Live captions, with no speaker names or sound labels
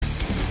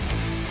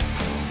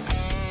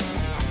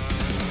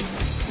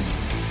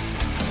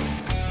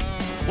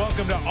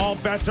welcome to All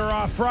Bets Are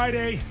Off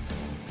Friday.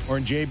 Or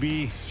in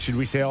JB, should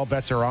we say all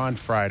bets are on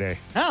Friday?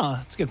 Oh,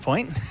 that's a good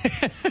point.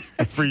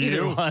 For you.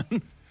 Either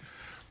one.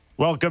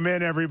 Welcome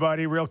in,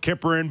 everybody. Real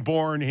Kipper and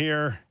Bourne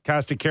here.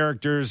 Cast of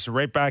characters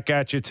right back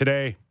at you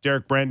today.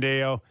 Derek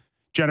Brandeo,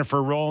 Jennifer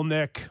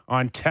Rolnick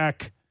on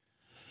tech,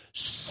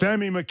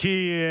 Sammy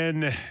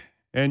McKee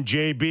and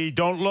JB.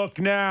 Don't look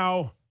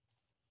now.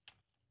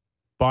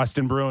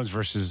 Boston Bruins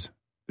versus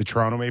the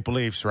Toronto Maple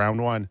Leafs,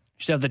 round one.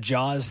 Should have the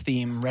Jaws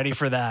theme ready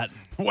for that.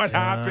 What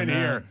happened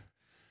here?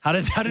 How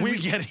did we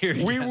get here?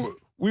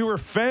 We were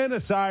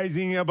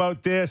fantasizing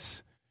about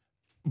this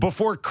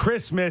before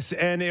Christmas,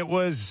 and it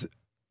was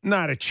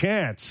not a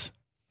chance.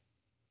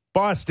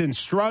 Boston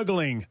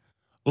struggling.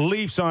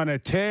 Leafs on a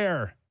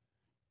tear.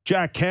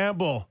 Jack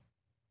Campbell.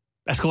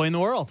 Best goalie in the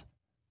world.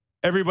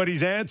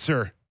 Everybody's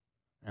answer.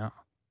 Yeah.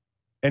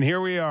 And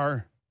here we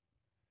are,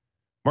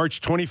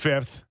 March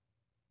 25th,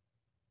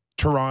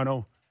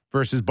 Toronto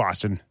versus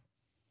Boston.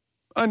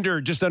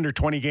 Just under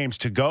 20 games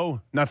to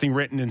go. Nothing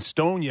written in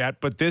stone yet,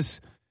 but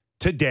this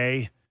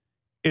today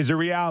is a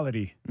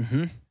reality.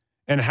 Mm-hmm.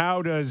 And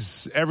how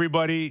does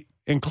everybody,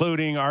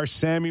 including our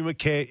Sammy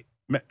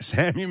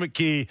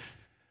McKee,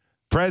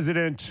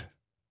 president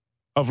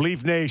of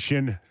Leaf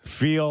Nation,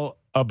 feel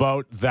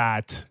about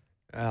that?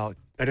 Well,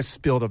 I just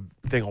spilled a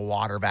thing of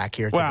water back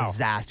here. It's a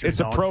disaster It's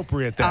zone.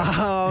 appropriate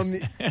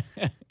then.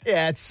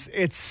 Yeah,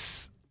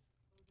 it's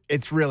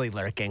really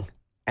lurking.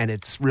 And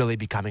it's really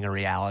becoming a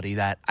reality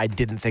that I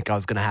didn't think I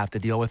was going to have to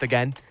deal with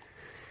again.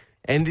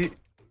 And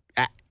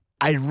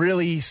I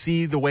really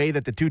see the way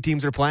that the two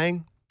teams are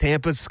playing.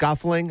 Tampa's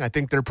scuffling. I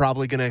think they're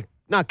probably going to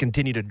not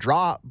continue to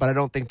drop, but I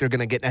don't think they're going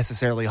to get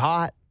necessarily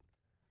hot.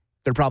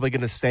 They're probably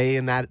going to stay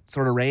in that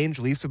sort of range.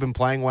 Leafs have been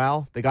playing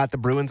well. They got the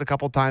Bruins a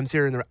couple times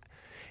here. And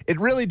it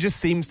really just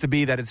seems to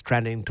be that it's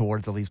trending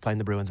towards the Leafs playing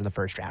the Bruins in the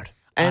first round.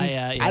 And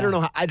I don't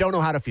know. I don't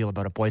know how to feel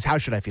about it, boys. How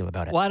should I feel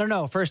about it? Well, I don't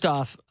know. First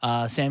off,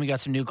 Sammy got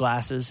some new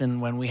glasses,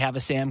 and when we have a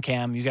Sam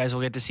Cam, you guys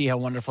will get to see how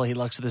wonderful he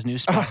looks with his new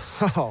specs.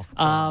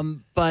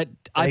 But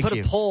I put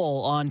a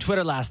poll on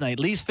Twitter last night.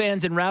 Leafs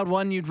fans in round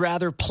one, you'd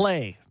rather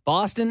play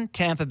Boston,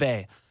 Tampa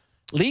Bay.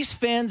 Leafs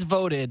fans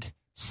voted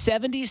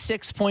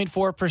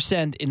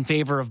 76.4% in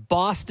favor of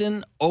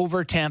Boston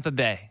over Tampa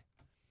Bay.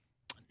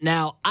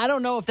 Now, I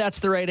don't know if that's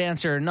the right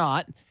answer or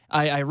not.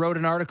 I wrote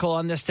an article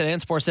on this today on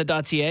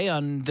sportsnet.ca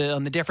on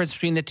the difference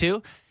between the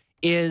two.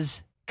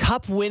 Is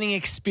cup winning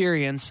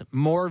experience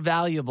more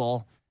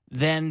valuable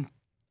than,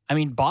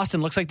 Boston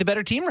looks like the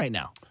better team right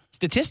now,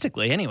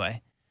 statistically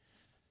anyway.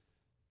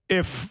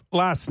 If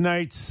last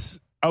night's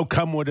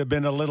outcome would have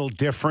been a little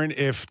different,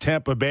 if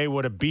Tampa Bay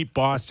would have beat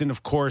Boston,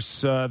 of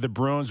course, the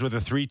Bruins with a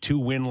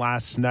 3-2 win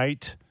last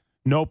night.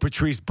 No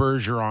Patrice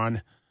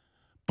Bergeron.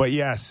 But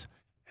yes,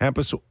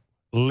 Hampus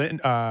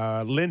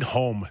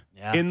Lindholm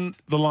in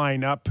the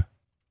lineup.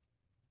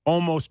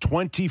 Almost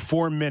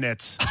 24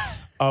 minutes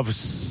of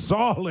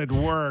solid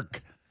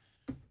work.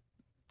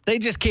 They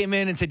just came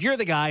in and said, "You're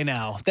the guy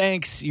now.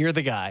 Thanks, you're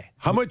the guy."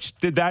 How much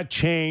did that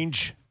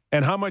change?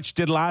 And how much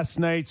did last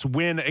night's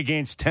win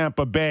against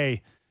Tampa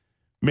Bay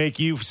make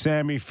you,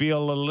 Sammy,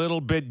 feel a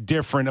little bit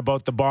different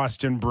about the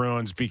Boston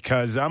Bruins?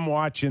 Because I'm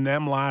watching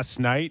them last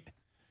night,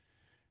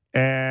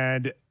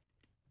 and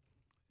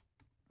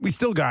we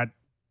still got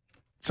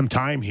some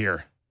time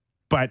here,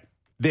 but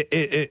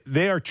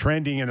they are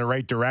trending in the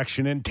right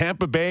direction. And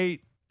Tampa Bay,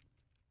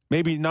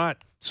 maybe not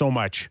so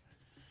much.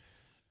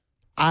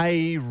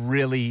 I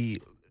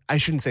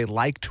shouldn't say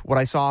liked what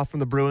I saw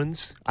from the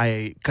Bruins,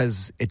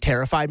 because it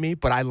terrified me,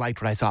 but I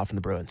liked what I saw from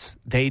the Bruins.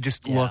 They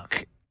just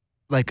look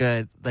like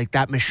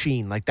that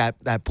machine, like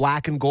that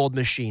black and gold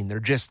machine. They're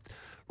just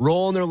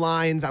rolling their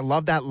lines. I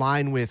love that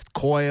line with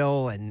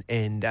Coyle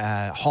and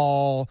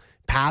Hall.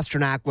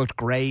 Pasternak looked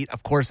great.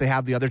 Of course, they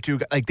have the other two.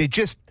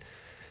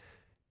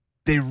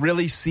 They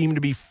really seem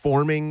to be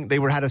forming. They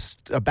had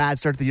a bad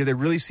start to the year. They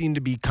really seem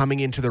to be coming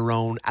into their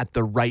own at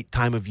the right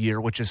time of year,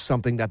 which is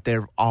something that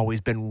they've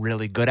always been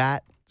really good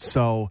at.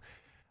 So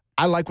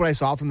I like what I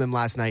saw from them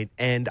last night.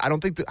 And I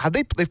don't think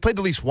they've played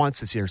the Leafs once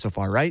this year so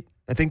far, right?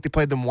 I think they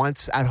played them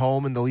once at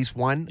home and the Leafs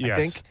won, yes.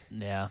 I think.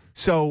 Yeah.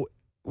 So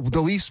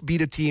the Leafs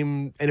beat a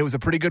team, and it was a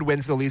pretty good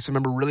win for the Leafs. I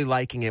remember really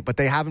liking it, but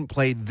they haven't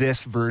played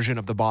this version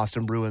of the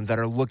Boston Bruins that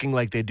are looking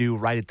like they do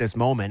right at this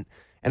moment.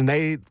 And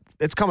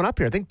it's coming up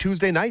here. I think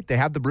Tuesday night they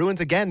have the Bruins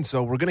again,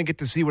 so we're going to get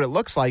to see what it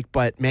looks like.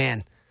 But,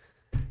 man,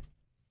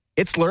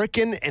 it's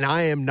lurking, and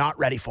I am not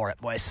ready for it,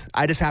 boys.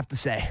 I just have to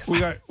say. We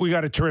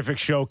got a terrific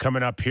show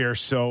coming up here.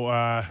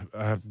 So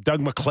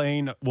Doug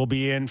McLean will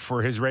be in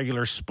for his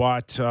regular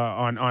spot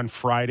on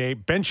Friday.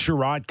 Ben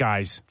Sherratt,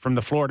 guys, from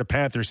the Florida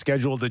Panthers,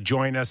 scheduled to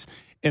join us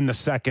in the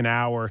second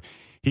hour.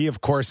 He, of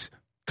course,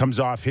 comes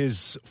off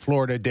his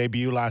Florida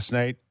debut last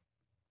night,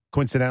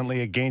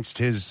 coincidentally against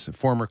his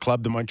former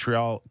club, the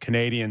Montreal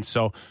Canadiens.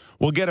 So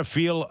we'll get a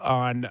feel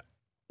on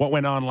what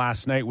went on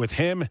last night with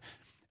him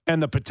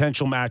and the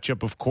potential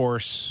matchup, of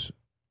course,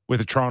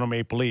 with the Toronto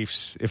Maple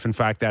Leafs, if in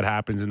fact that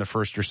happens in the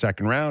first or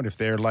second round, if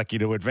they're lucky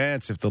to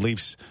advance. If the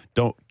Leafs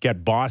don't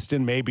get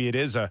Boston, maybe it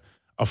is a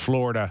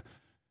Florida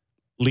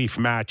Leaf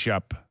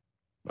matchup.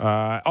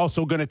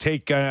 Also going to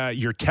take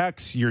your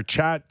texts, your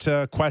chat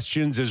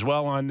questions as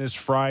well on this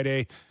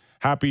Friday.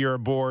 Happy you're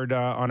aboard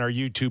on our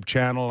YouTube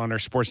channel, on our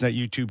Sportsnet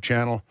YouTube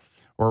channel,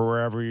 or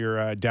wherever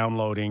you're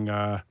downloading.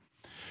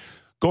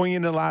 Going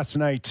into last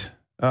night,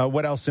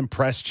 what else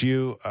impressed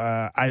you?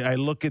 I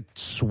look at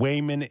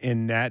Swayman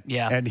in net,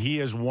 and he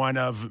is one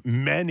of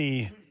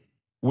many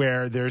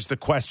where there's the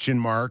question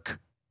mark.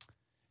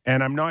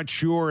 And I'm not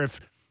sure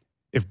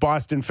if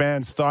Boston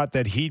fans thought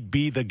that he'd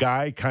be the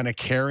guy kind of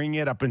carrying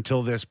it up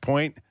until this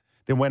point.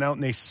 They went out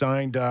and they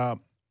signed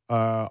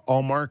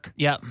Allmark.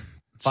 Yeah.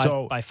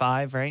 By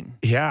 5, right?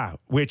 Yeah,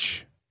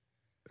 which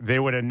they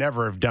would have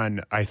never have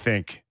done, I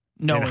think,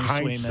 knowing in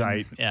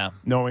hindsight. Swayman.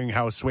 Knowing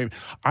how Swayman.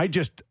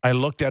 I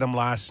looked at him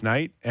last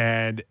night,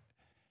 and,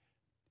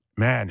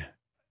 man,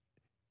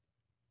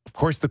 of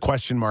course the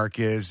question mark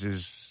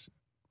is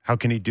how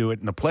can he do it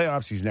in the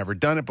playoffs? He's never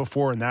done it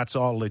before, and that's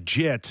all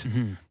legit.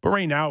 Mm-hmm. But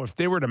right now, if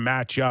they were to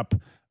match up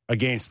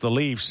against the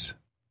Leafs,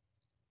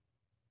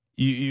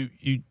 you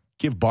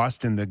give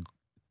Boston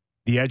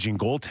the edge in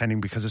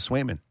goaltending because of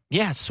Swayman.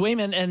 Yeah,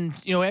 Swayman, and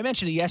I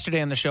mentioned it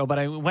yesterday on the show, but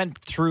I went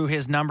through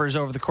his numbers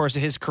over the course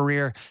of his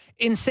career.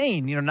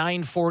 Insane,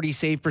 .940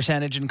 save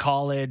percentage in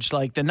college.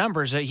 Like the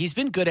numbers, he's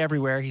been good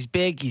everywhere. He's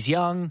big, he's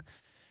young.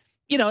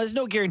 There's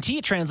no guarantee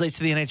it translates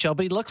to the NHL,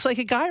 but he looks like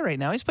a guy right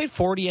now. He's played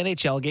 40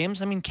 NHL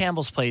games. I mean,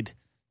 Campbell's played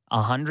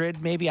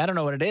 100, maybe. I don't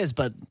know what it is,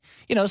 but,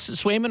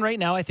 Swayman right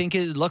now, I think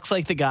it looks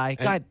like the guy.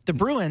 God, the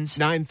Bruins.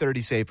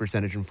 .930 save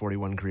percentage in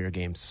 41 career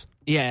games.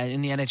 Yeah,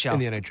 in the NHL. In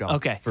the NHL.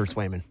 Okay. For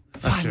Swayman.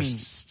 That's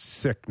just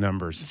sick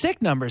numbers.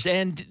 Sick numbers.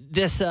 And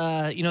this,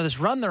 this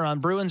run they're on,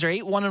 Bruins are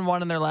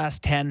 8-1-1 in their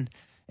last 10.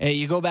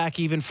 You go back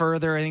even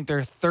further, I think they're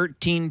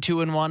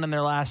 13-2-1 in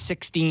their last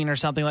 16 or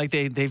something like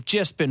they've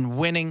just been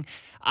winning.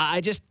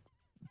 I just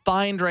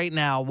find right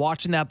now,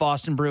 watching that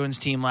Boston Bruins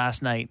team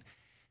last night,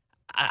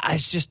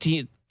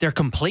 they're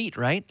complete,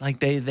 right? Like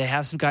they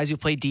have some guys who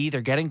play D.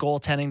 They're getting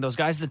goaltending. Those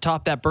guys at the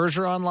top, that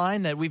Bergeron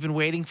line that we've been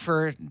waiting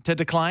for to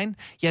decline,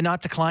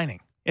 not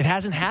declining. It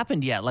hasn't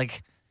happened yet.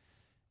 Like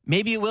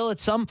maybe it will at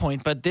some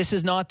point, but this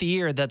is not the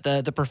year that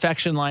the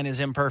perfection line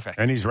is imperfect.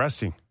 And he's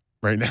resting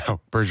right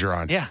now,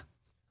 Bergeron. Yeah.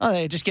 Oh,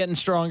 they're just getting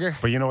stronger.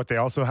 But you know what they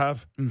also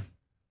have?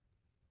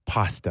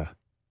 Pasta.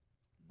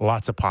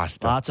 Lots of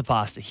pasta. Lots of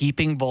pasta.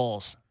 Heaping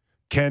bowls.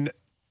 Can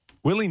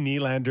Willie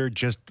Nylander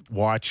just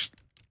watch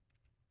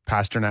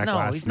Pasternak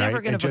last night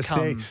never and just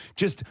say,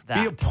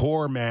 be a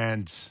poor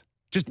man's.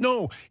 Just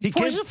no.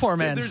 He's a poor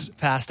man's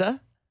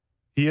pasta.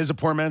 He is a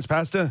poor man's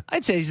pasta?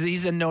 I'd say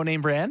he's a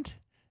no-name brand.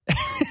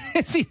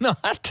 Is he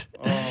not?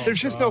 Oh,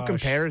 there's just no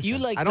comparison. You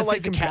like the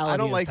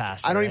physicality of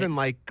pasta, I don't right? even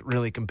like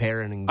really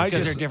comparing.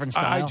 Because they're different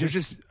styles.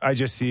 I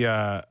just see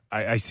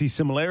I see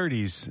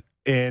similarities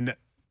in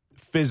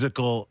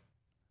physical.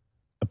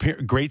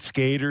 Great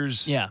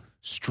skaters,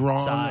 strong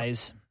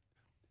size.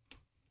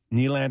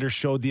 Nylander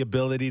showed the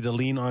ability to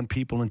lean on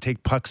people and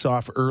take pucks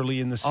off early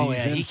in the season. Oh,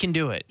 yeah, he can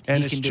do it.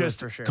 And it's just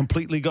for sure.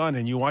 Completely gone.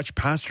 And you watch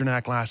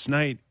Pasternak last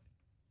night.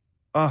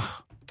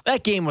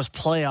 That game was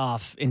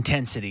playoff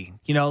intensity.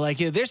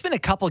 There's been a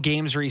couple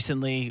games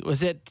recently.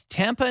 Was it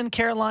Tampa and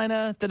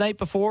Carolina the night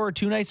before or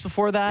 2 nights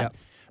before that? Yep.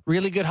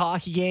 Really good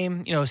hockey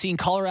game. Seeing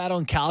Colorado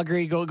and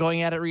Calgary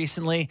going at it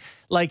recently.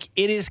 Like,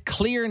 it is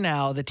clear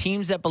now the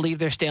teams that believe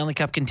they're Stanley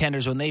Cup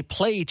contenders, when they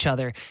play each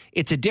other,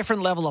 it's a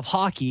different level of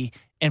hockey.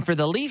 And for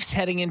the Leafs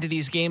heading into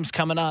these games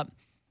coming up,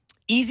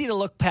 easy to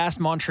look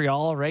past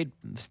Montreal, right?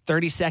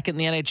 32nd in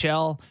the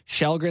NHL,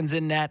 Shelgren's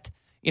in net,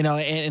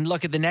 and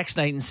look at the next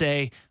night and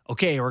say,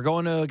 okay, we're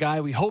going to a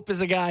guy we hope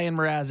is a guy in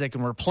Mrazek,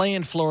 and we're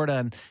playing Florida,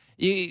 and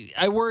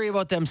I worry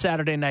about them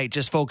Saturday night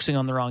just focusing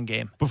on the wrong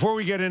game. Before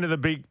we get into the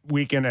big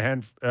weekend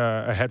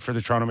ahead for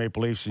the Toronto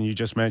Maple Leafs, and you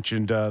just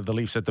mentioned the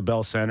Leafs at the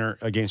Bell Center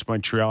against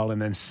Montreal,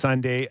 and then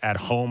Sunday at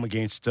home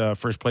against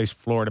first-place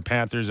Florida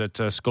Panthers at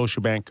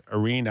Scotiabank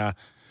Arena.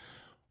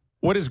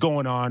 What is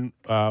going on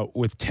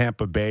with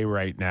Tampa Bay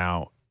right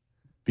now?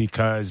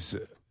 Because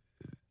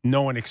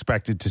no one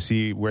expected to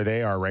see where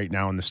they are right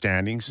now in the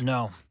standings.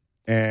 No.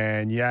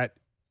 And yet,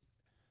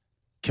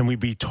 can we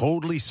be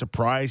totally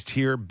surprised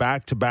here?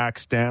 Back-to-back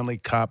Stanley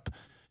Cup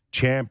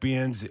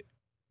champions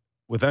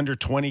with under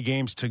 20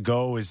 games to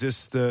go. Is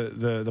this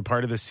the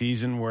part of the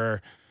season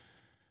where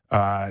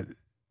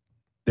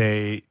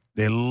they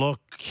look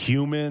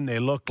human? They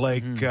look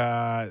like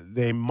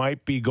they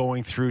might be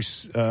going through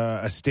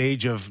a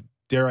stage of,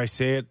 dare I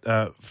say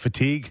it,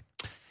 fatigue?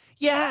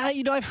 Yeah,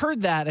 I've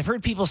heard that. I've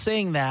heard people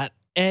saying that.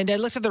 And I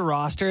looked at the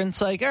roster, and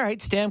it's like, all right,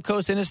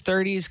 Stamkos in his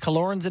 30s,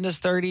 Killorn's in his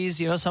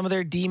 30s. Some of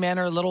their D-men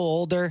are a little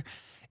older.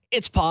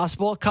 It's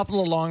possible, a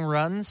couple of long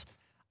runs.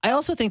 I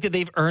also think that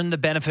they've earned the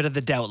benefit of the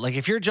doubt. Like,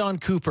 if you're John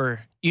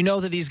Cooper, you know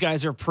that these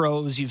guys are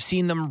pros. You've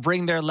seen them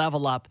bring their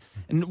level up.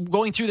 And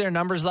going through their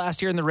numbers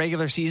last year in the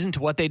regular season to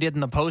what they did in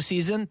the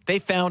postseason, they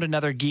found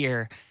another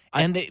gear.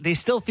 And they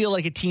still feel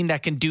like a team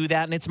that can do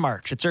that, and it's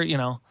March.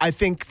 I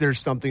think there's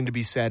something to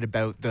be said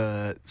about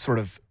the sort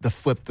of the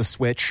flip the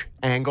switch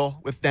angle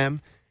with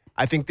them.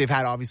 I think they've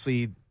had,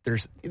 obviously,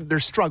 they're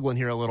struggling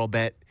here a little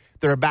bit,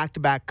 They're a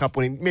back-to-back cup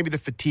winning. Maybe the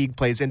fatigue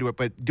plays into it,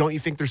 but don't you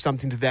think there's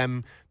something to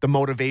them, the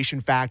motivation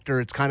factor?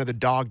 It's kind of the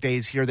dog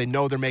days here. They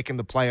know they're making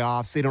the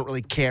playoffs. They don't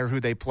really care who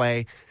they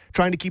play.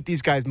 Trying to keep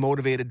these guys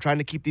motivated, trying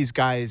to keep these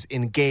guys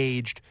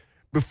engaged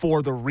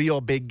before the real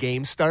big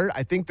games start.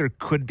 I think there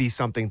could be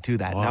something to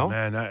that, no?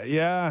 Man,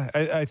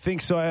 I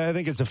think so. I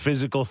think it's a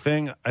physical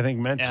thing. I think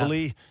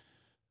mentally,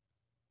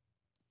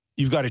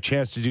 you've got a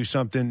chance to do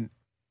something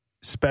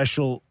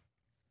special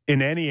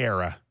in any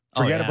era.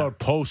 Forget about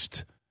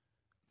post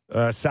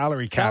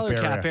salary cap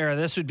era.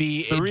 This would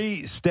be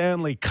 3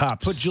 Stanley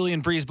Cups. Put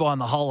Julian Breezeball in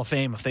the Hall of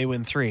Fame if they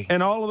win 3.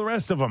 And all of the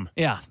rest of them.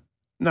 Yeah.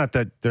 Not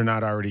that they're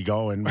not already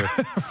going with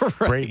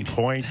Brayden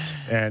Point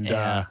and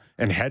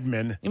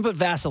Hedman. You can put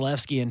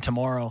Vasilevsky in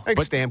tomorrow. I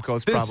think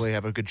Stamkos probably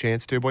have a good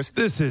chance too, boys.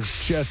 This is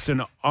just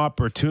an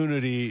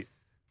opportunity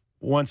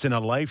once in a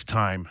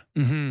lifetime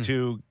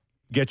to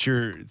get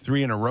your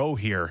 3 in a row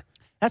here.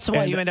 That's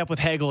why you end up with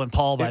Hagel and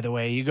Paul, by the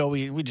way. You go,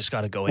 we just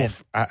got to go in.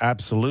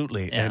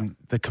 Absolutely. Yeah. And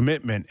the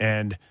commitment.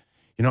 And,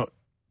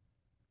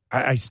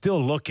 I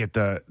still look at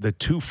the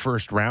 2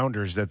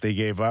 first-rounders that they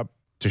gave up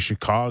to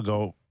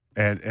Chicago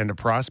and a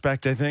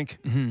prospect, I think,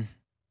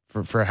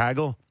 for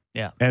Hagel.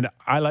 Yeah. And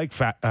I like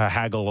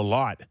Hagel a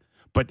lot.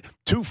 But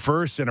 2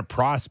 firsts and a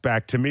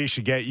prospect, to me,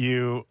 should get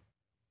you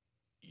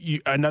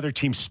another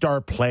team's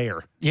star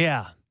player.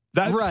 Yeah.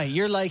 Right.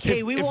 You're like,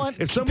 hey, we want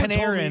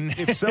Panarin.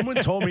 If someone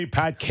told me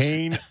Pat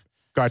Kane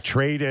got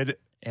traded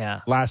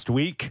last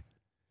week,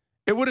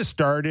 it would have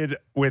started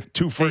with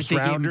 2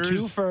 first-rounders.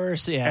 2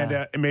 firsts,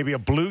 and maybe a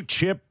blue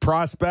chip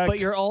prospect.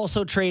 But you're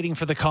also trading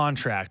for the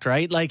contract,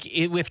 right? Like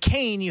with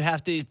Kane,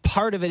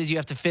 part of it is you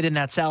have to fit in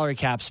that salary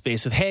cap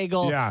space. With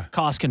Hagel,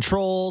 cost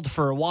controlled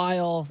for a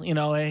while,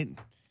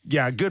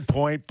 Yeah, good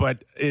point,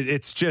 but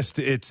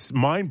it's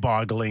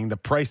mind-boggling the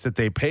price that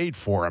they paid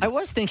for him. I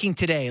was thinking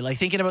today,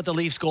 thinking about the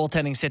Leafs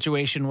goaltending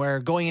situation where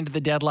going into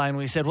the deadline,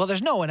 we said, well,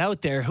 there's no one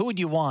out there. Who would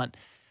you want?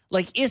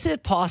 Is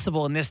it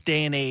possible in this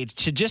day and age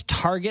to just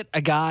target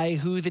a guy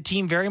who the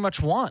team very much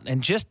want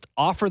and just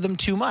offer them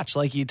too much?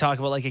 Like you talk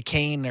about a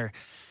Kane or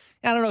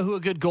I don't know who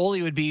a good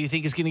goalie would be you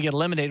think is going to get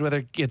eliminated,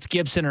 whether it's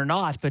Gibson or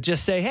not, but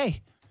just say,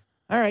 hey,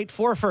 all right,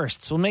 4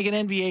 firsts. We'll make an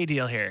NBA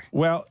deal here.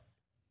 Well,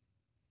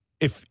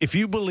 if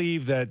you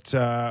believe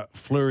that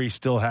Fleury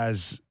still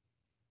has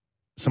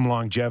some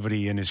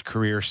longevity in his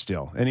career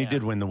still, and he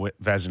did win the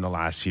Vezina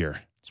last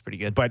year. It's pretty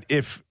good. But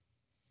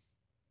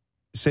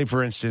say,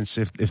 for instance,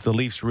 if the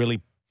Leafs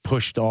really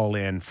pushed all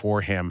in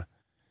for him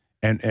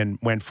and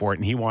went for it,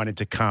 and he wanted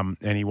to come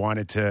and he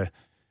wanted to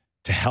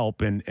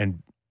help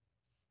and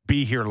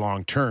be here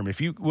long term,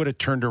 if you would have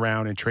turned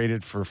around and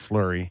traded for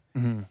Fleury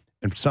and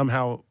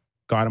somehow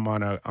got him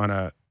on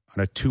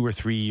a 2 or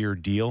 3 year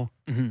deal,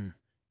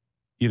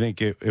 you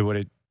think it would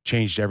have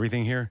changed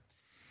everything here?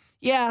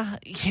 Yeah.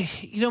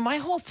 My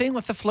whole thing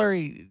with the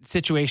Fleury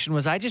situation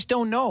was I just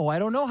don't know. I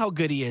don't know how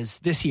good he is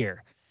this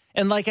year.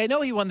 And I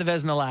know he won the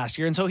Vezina last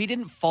year, and so he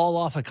didn't fall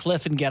off a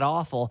cliff and get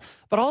awful.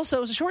 But also,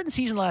 it was a shortened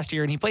season last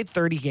year, and he played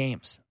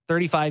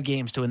 35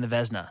 games to win the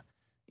Vezina.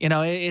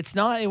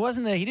 It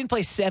wasn't that he didn't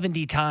play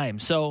 70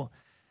 times. So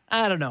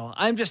I don't know.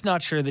 I'm just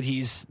not sure that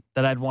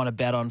I'd want to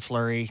bet on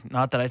Fleury.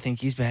 Not that I think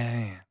he's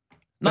bad.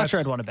 Not sure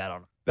I'd want to bet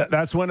on him.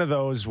 That's one of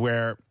those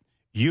where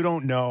you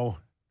don't know.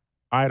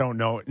 I don't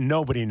know.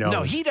 Nobody knows.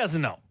 No, he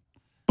doesn't know.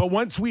 But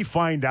once we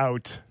find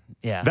out,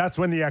 that's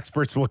when the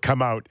experts will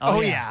come out.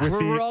 Oh yeah,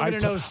 we're all going to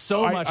know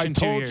so much in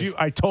 2 years.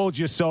 I told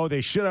you so.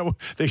 They should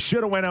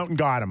have went out and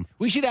got him.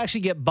 We should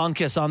actually get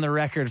Bunkus on the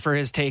record for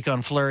his take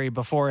on Fleury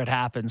before it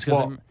happens.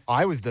 Well,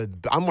 I'm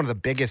one of the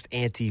biggest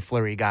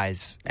anti-Fleury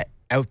guys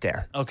out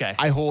there. Okay,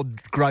 I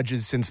hold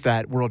grudges since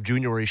that World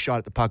Junior where he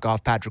shot the puck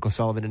off Patrick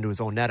O'Sullivan into his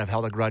own net. I've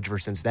held a grudge ever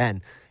since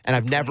then, and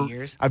I've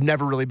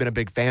never really been a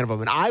big fan of him.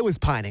 And I was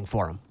pining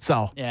for him.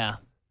 So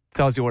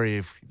tells you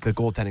where the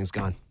goaltending's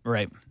gone.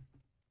 Right.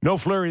 No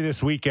Fleury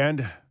this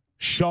weekend.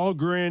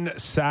 Shalgren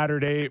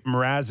Saturday,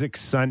 Mrazek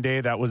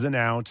Sunday. That was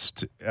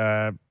announced.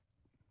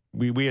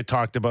 We had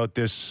talked about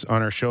this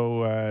on our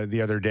show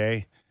the other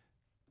day.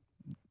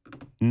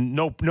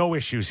 No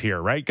issues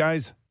here, right,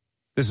 guys?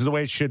 This is the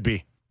way it should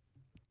be.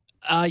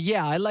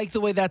 Yeah, I like the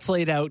way that's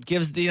laid out.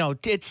 Gives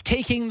it's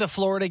taking the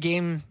Florida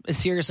game as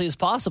seriously as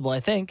possible. I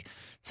think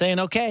saying,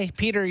 okay,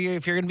 Peter,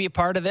 if you're going to be a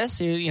part of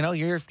this,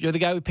 you're the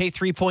guy we pay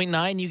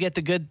 3.9. You get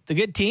the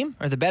good team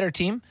or the better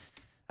team.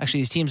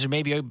 Actually, these teams are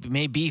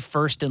maybe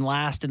first and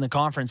last in the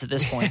conference at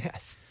this point.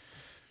 Yes.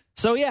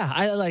 So yeah,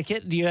 I like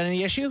it. Do you got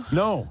any issue?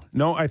 No.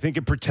 I think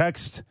it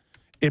protects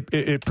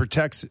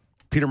protects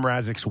Peter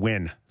Mrazek's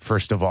win.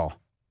 First of all,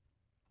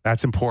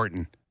 that's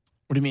important.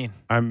 What do you mean?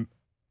 I'm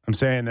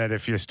saying that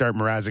if you start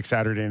Mrazek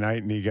Saturday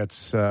night and he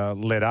gets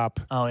lit up,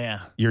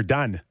 you're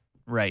done.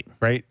 Right.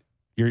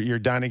 You're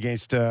done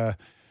against a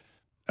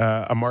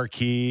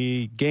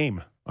marquee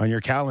game on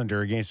your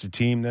calendar against a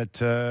team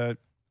that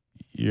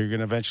you're going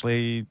to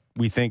eventually,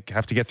 we think,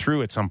 have to get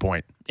through at some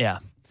point. Yeah.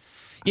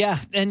 Yeah,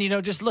 and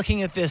just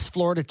looking at this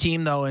Florida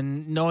team though,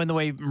 and knowing the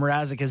way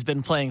Mrazek has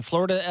been playing,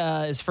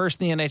 Florida is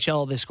first in the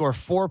NHL. They score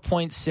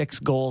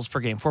 4.6 goals per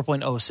game,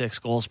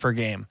 4.06 goals per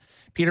game.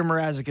 Peter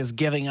Mrazek is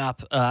giving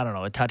up,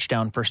 a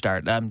touchdown per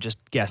start. I'm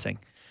just guessing.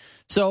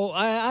 So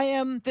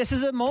this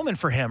is a moment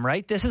for him,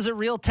 right? This is a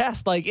real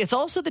test. Like, it's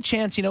also the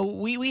chance,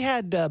 we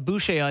had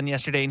Boucher on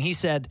yesterday, and he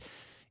said,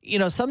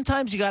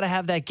 sometimes you got to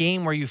have that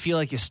game where you feel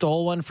like you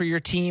stole one for your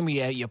team.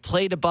 You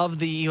played above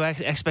the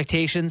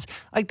expectations.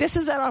 Like, this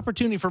is that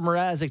opportunity for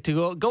Mrazek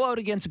to go out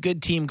against a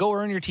good team, go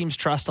earn your team's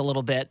trust a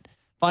little bit,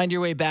 find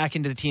your way back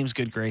into the team's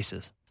good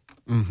graces.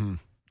 Mm-hmm.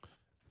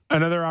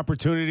 Another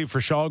opportunity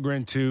for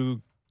Källgren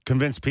to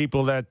convince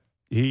people that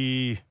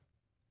he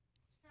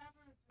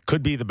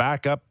could be the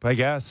backup, I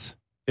guess,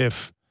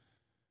 if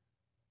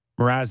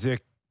Mrazek,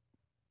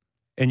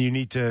 and you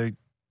need to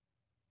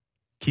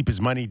keep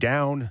his money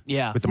down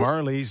with the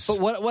Marlies. But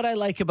what I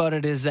like about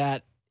it is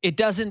that it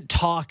doesn't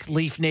talk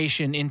Leaf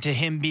Nation into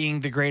him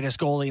being the greatest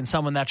goalie and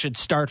someone that should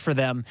start for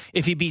them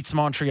if he beats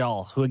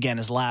Montreal, who again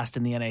is last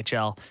in the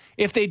NHL.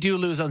 If they do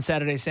lose on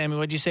Saturday, Sammy,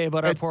 what'd you say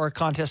about our poor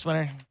contest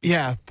winner?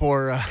 Yeah,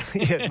 poor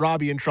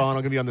Robbie in Toronto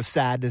going to be on the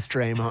sadness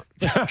train. But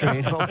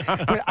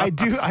I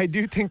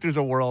do think there's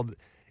a world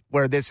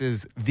where this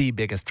is the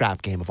biggest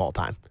trap game of all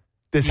time.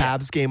 This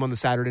Habs game on the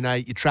Saturday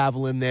night, you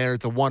travel in there,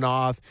 it's a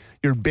one-off.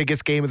 Your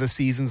biggest game of the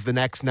season's the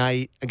next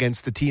night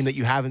against the team that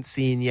you haven't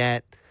seen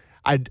yet.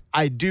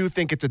 I do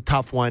think it's a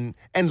tough one.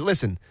 And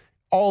listen,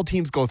 all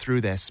teams go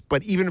through this,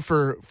 but even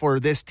for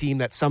this team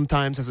that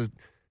sometimes has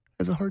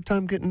a hard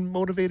time getting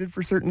motivated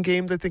for certain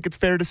games, I think it's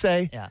fair to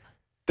say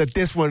that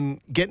this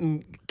one,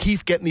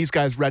 Keefe getting these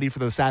guys ready for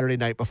the Saturday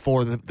night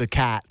before the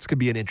Cats could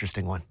be an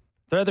interesting one.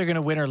 They're either going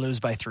to win or lose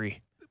by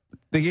 3.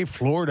 They gave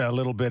Florida a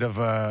little bit of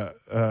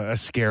a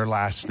scare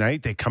last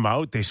night. They come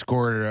out, they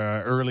scored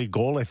an early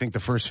goal. I think the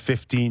first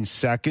 15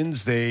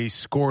 seconds. They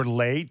scored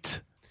late.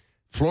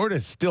 Florida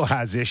still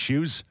has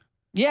issues.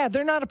 Yeah,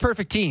 they're not a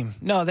perfect team.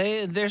 No,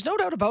 there's no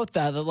doubt about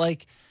that. That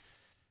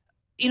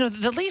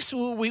the Leafs,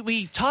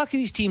 we talk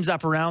these teams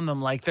up around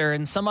them like they're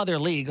in some other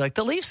league. Like,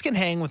 the Leafs can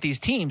hang with these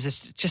teams. It's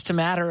just a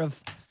matter of,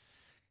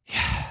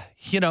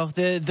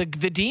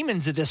 the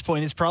demons at this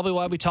point is probably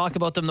why we talk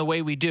about them the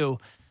way we do.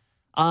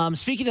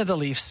 Speaking of the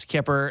Leafs,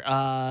 Kipper,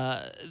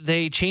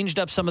 they changed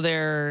up some of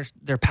their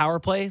power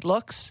play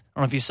looks.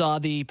 I don't know if you saw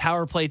the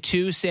power play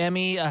 2.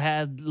 Sammy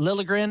had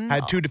Liljegren.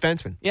 Had 2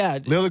 defensemen. Yeah.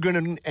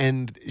 Liljegren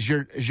and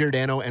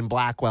Giordano and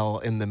Blackwell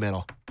in the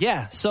middle.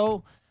 Yeah.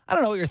 So I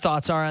don't know what your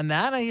thoughts are on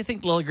that. I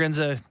think Liljegren's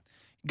a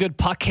good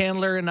puck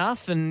handler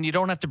enough, and you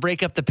don't have to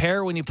break up the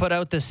pair when you put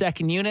out the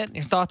second unit.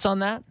 Your thoughts on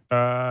that?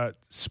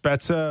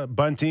 Spezza,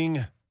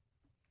 Bunting,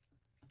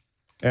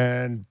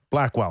 and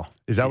Blackwell.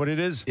 Is that what it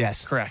is?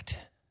 Yes. Correct.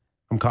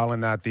 I'm calling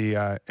that the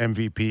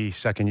MVP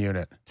second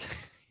unit.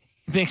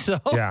 You think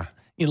so? Yeah.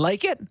 You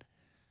like it?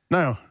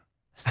 No.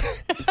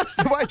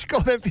 Why'd you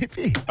call that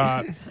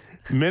MVP?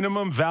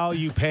 Minimum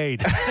value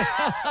paid.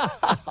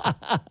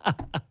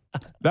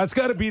 That's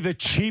got to be the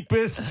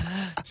cheapest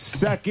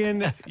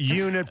second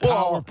unit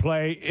power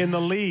play in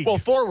the league. Well,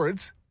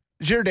 forwards.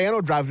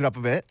 Giordano drives it up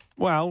a bit.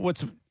 Well,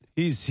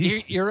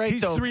 you're right,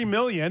 though. He's $3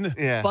 million.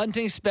 Yeah.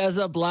 Bunting,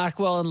 Spezza,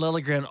 Blackwell, and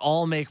Liljegren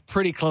all make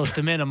pretty close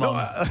to minimum.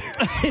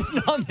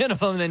 If not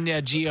minimum, then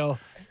Gio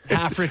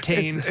half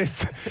retained.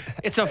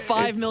 It's a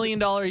 $5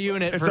 million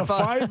unit. It's a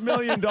 $5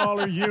 million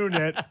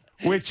unit,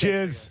 which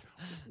is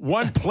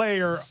one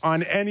player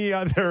on any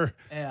other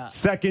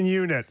second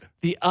unit.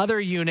 The other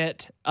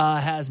unit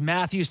has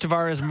Matthews,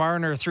 Tavares,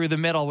 Marner through the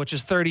middle, which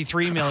is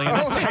 $33 million.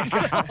 Oh my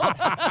God.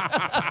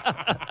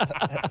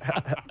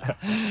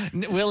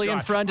 Willie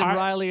in front and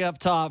Riley up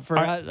top.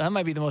 That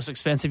might be the most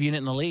expensive unit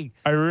in the league.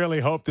 I really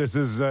hope this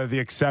is the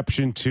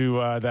exception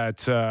to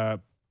that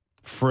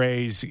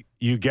phrase,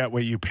 you get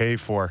what you pay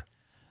for.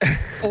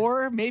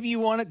 Or maybe you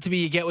want it to be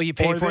you get what you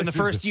pay for, and the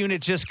first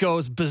unit just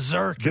goes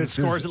berserk and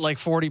scores at like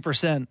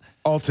 40%.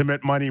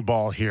 Ultimate money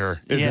ball here,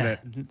 isn't it?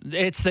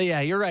 It's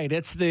you're right.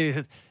 It's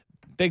the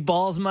big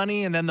balls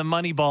money and then the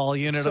money ball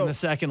unit on the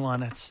second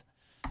one.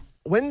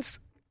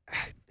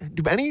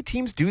 Do any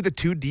teams do the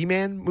 2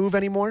 D-man move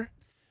anymore?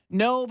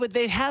 No, but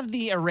they have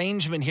the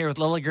arrangement here with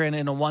Liljegren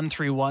in a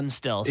 1-3-1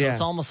 still. So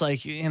it's almost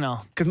like,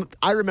 Because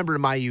I remember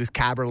in my youth,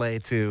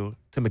 Caberlet to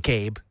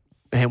McCabe.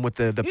 Him with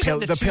the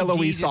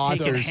pillowy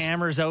saucers,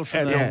 hammers out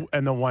from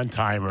and the one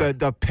timer,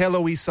 the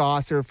pillowy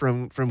saucer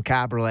from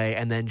Caberlet,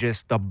 and then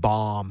just the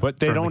bomb. But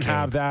they don't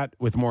have that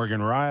with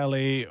Morgan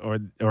Riley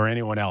or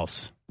anyone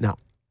else. No,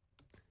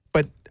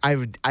 but I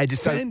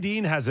just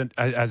Sandin has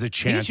a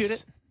chance. He can shoot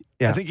it.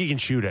 Yeah, I think he can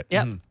shoot it.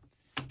 Yep.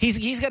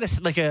 He's got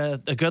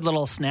a good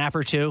little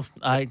snapper too.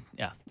 But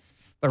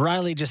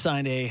Riley just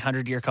signed a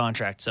 100-year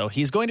contract, so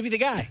he's going to be the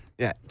guy.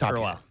 Yeah, for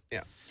a while.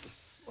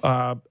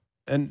 Yeah,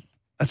 and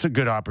that's a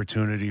good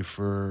opportunity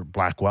for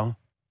Blackwell.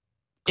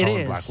 It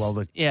is.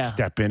 Blackwell to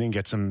step in and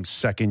get some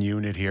second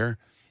unit here.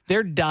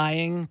 they're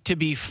dying to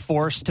be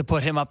forced to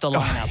put him up the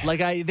lineup. Like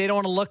they don't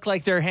want to look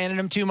like they're handing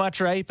him too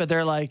much, right? But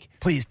they're like,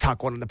 please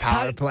tuck one in the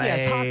power play.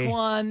 Yeah, tuck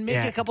one,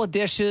 make a couple of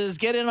dishes,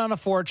 get in on a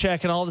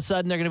forecheck, and all of a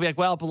sudden they're going to be like,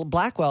 well,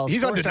 Blackwell's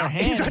he's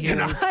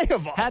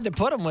undeniable. Had to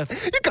put him with.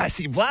 You guys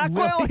see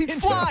Blackwell? He's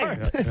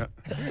flying. Yeah.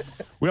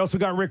 We also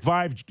got Rick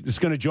Vaive is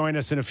going to join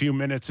us in a few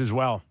minutes as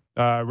well.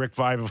 Rick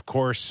Vaive, of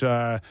course,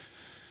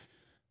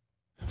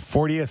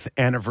 40th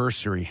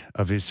anniversary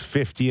of his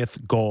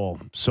 50th goal.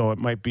 So it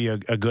might be a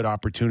good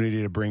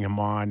opportunity to bring him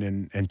on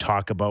and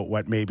talk about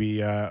what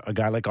maybe a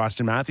guy like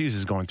Austin Matthews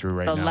is going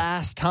through now. The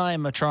last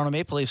time a Toronto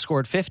Maple Leaf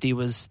scored 50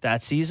 was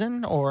that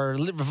season, or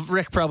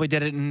Rick probably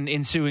did it in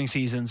ensuing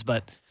seasons,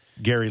 but...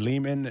 Gary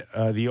Leeman,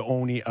 the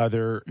only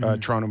other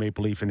Toronto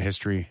Maple Leaf in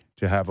history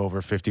to have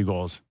over 50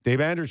 goals. Dave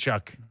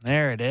Andreychuk.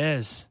 There it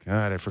is.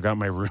 God, I forgot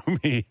my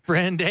roomie.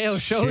 Brandeo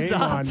shows Shame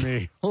up. on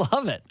me.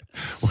 Love it.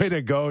 Way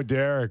to go,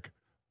 Derek.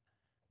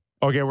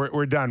 Okay,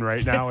 we're done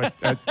right now.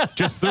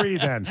 Just 3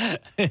 then.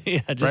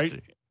 Yeah,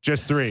 right?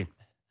 Just 3.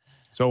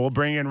 So we'll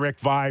bring in Rick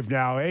Vaive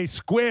now. Hey,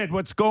 Squid,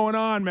 what's going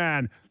on,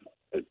 man?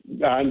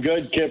 I'm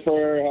good,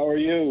 Kipper. How are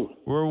you?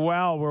 We're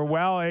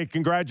well. Hey,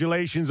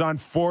 congratulations on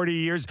 40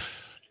 years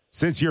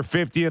since your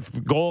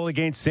 50th goal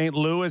against St.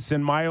 Louis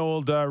and my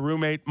old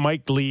roommate,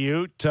 Mike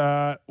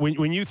Liut.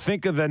 When you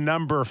think of the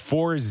number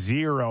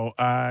 40,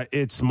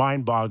 it's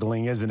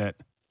mind-boggling, isn't it?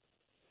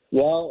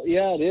 Well,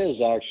 yeah, it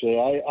is, actually.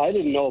 I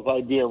didn't know if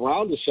I'd be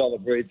around to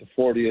celebrate the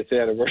 40th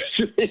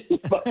anniversary.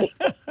 But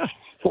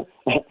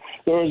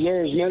there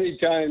was many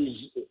times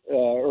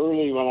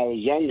early when I was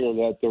younger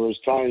that there was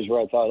times where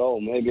I thought, oh,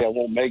 maybe I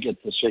won't make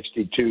it to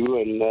 62.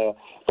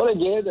 But I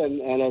did,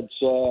 and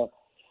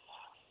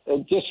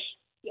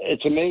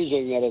it's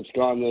amazing that it's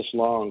gone this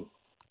long.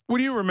 What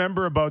do you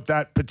remember about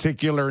that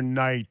particular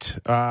night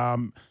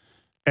and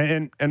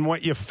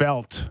what you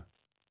felt?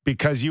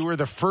 Because you were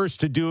the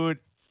first to do it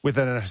with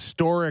an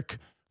historic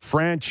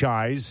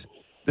franchise.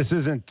 This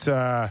isn't,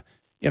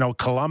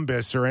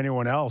 Columbus or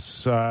anyone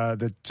else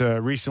that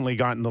recently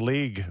got in the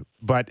league.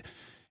 But,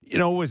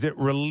 was it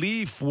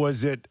relief?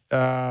 Was it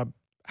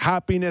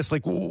happiness?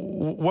 Like,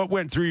 what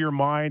went through your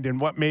mind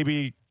and what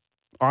maybe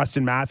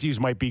Austin Matthews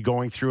might be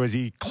going through as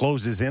he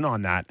closes in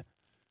on that?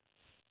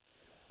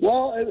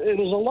 Well, it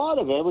was a lot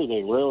of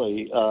everything,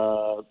 really.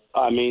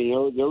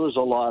 There was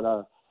a lot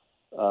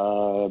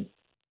of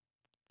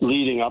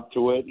leading up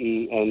to it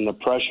and the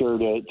pressure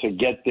to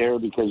get there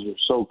because we're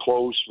so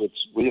close with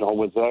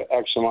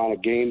X amount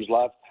of games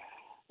left.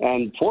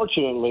 And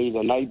fortunately,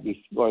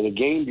 the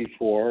game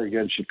before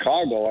against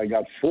Chicago, I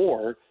got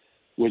 4,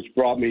 which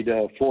brought me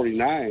to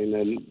 49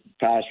 and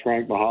passed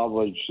Frank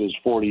Mahovlich's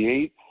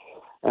 48.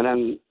 And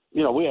then,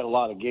 we had a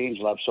lot of games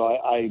left, so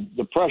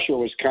the pressure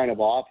was kind of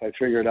off. I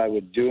figured I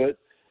would do it,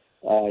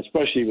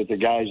 especially with the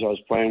guys I was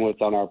playing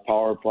with on our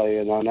power play.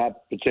 And on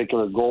that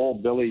particular goal,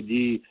 Billy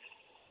D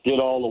did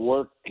all the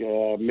work,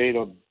 made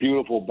a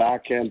beautiful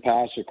backhand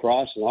pass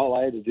across, and all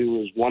I had to do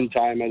was one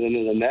time it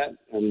into the net.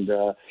 And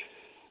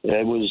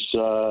it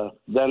was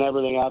then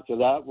everything after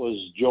that was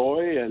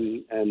joy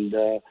and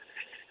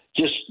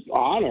just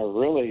honor,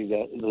 really,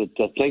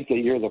 to think that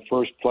you're the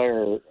first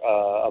player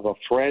of a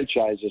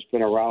franchise that's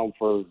been around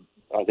for,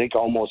 I think,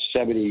 almost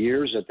 70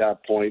 years at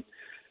that point,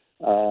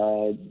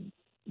 that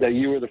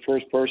you were the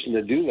first person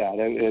to do that.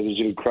 It was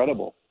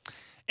incredible.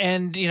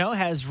 And,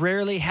 has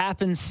rarely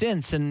happened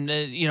since. And,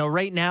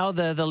 right now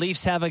the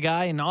Leafs have a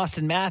guy in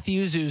Austin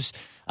Matthews who's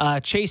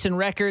chasing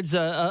records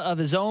of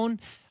his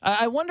own.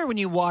 I wonder when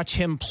you watch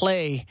him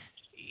play,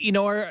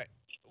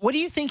 what do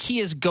you think he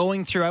is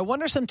going through? I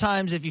wonder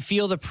sometimes if you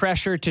feel the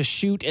pressure to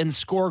shoot and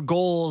score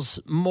goals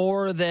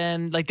more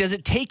than, does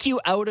it take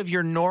you out of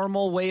your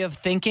normal way of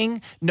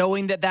thinking,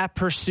 knowing that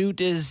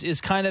pursuit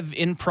is kind of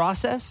in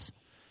process?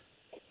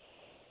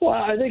 Well,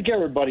 I think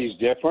everybody's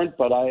different,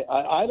 but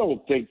I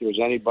don't think there's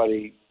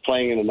anybody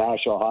playing in the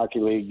National Hockey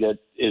League that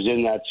is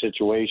in that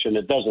situation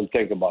that doesn't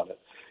think about it.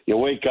 You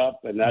wake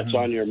up and that's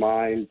on your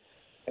mind.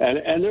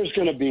 And there's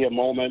going to be a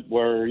moment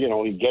where,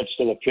 he gets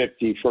to the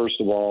 50, first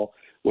of all,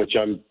 which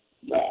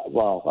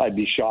I'd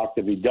be shocked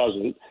if he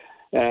doesn't.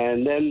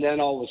 And then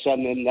all of a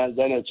sudden,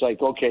 then it's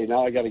like, okay,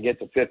 now I got to get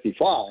to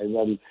 55.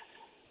 And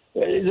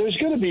there's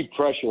going to be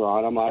pressure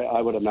on him,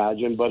 I would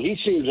imagine. But he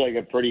seems like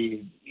a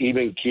pretty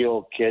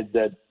even-keeled kid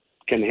that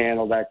can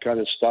handle that kind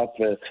of stuff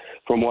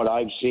from what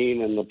I've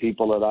seen and the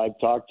people that I've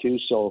talked to.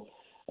 So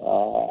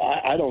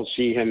I don't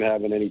see him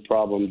having any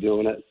problem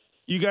doing it.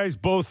 You guys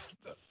both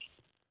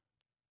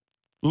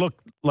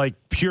look like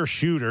pure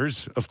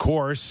shooters, of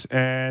course,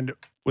 and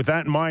with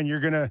that in mind,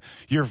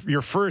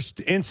 your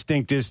first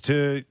instinct is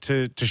to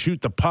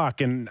shoot the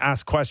puck and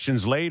ask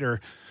questions later.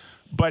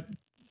 But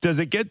does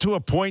it get to a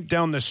point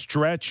down the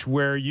stretch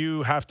where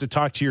you have to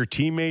talk to your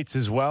teammates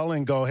as well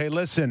and go, "Hey,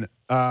 listen,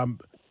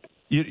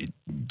 you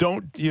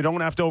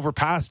don't have to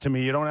overpass to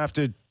me. You don't have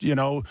to,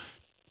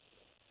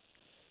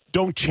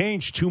 don't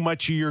change too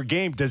much of your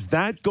game." Does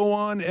that go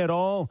on at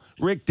all,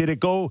 Rick? Did it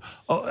go?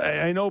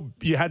 I know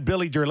you had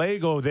Billy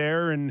Derlago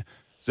there, and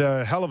it's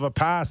a hell of a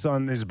pass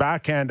on his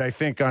backhand, I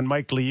think, on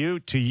Mike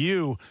Liut to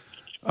you.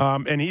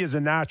 And he is a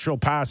natural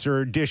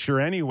passer, disher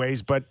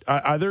anyways. But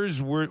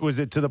others, was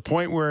it to the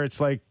point where it's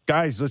like,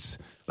 guys, let's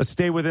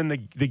stay within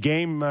the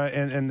game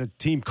and the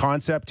team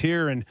concept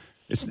here, and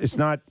it's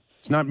not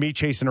me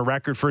chasing a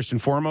record first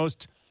and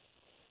foremost?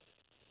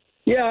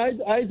 Yeah,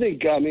 I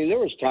think, I mean, there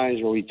was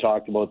times where we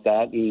talked about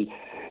that, and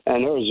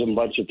there was a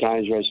bunch of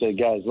times where I said,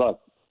 guys, look,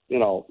 you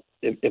know,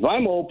 if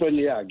I'm open,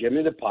 yeah, give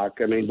me the puck.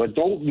 I mean, but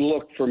don't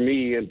look for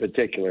me in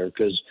particular,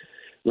 because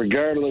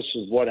regardless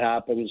of what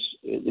happens,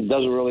 it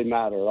doesn't really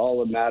matter. All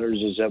that matters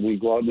is that we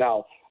go out.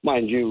 Now,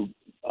 mind you,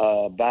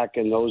 back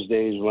in those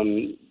days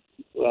when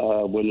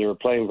you were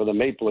playing for the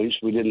Maple Leafs,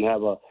 we didn't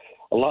have a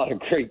lot of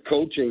great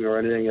coaching or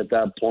anything at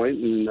that point,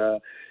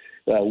 and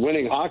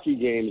winning hockey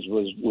games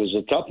was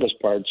the toughest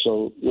part.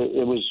 So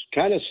it was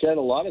kind of said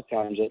a lot of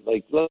times that,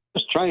 like,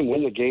 let's try and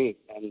win the game,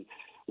 and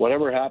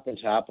whatever happens,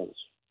 happens.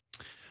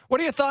 What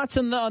are your thoughts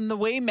on the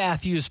way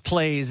Matthews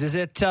plays? Is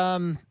it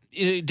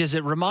does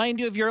it remind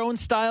you of your own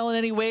style in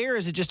any way, or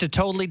is it just a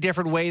totally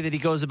different way that he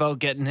goes about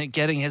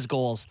getting his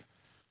goals?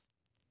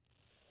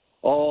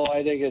 Oh,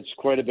 I think it's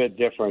quite a bit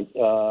different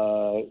in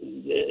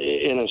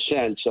a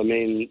sense. I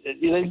mean,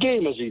 the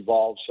game has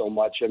evolved so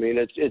much. I mean,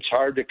 it's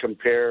hard to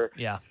compare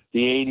the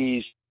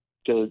 80s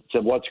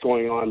to what's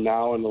going on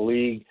now in the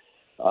league.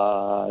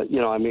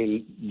 You know, I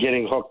mean,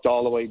 getting hooked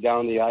all the way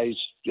down the ice.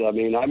 I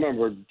mean, I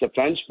remember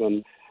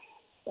defensemen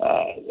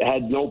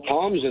had no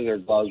palms in their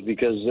gloves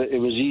because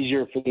it was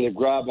easier for them to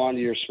grab onto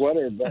your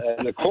sweater in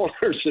the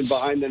corners and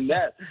behind the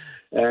net.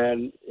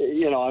 And,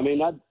 you know, I mean,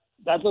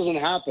 that doesn't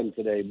happen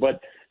today.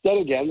 But then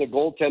again, the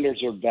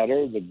goaltenders are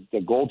better. The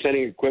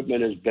goaltending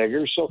equipment is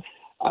bigger. So,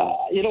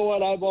 you know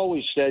what? I've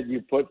always said,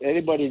 you put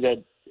anybody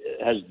that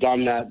has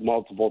done that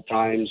multiple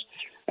times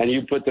and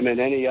you put them in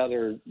any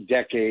other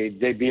decade,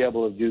 they'd be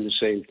able to do the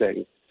same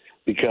thing,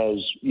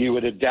 because you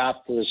would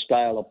adapt to the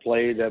style of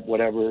play that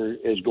whatever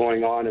is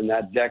going on in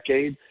that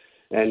decade,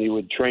 and you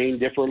would train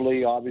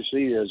differently,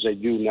 obviously, as they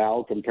do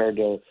now compared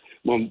to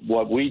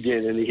what we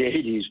did in the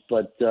 80s.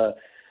 But,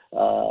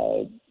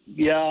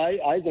 yeah,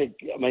 I think,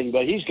 I mean,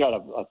 but he's got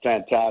a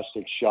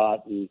fantastic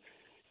shot and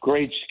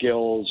great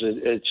skills.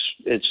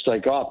 It's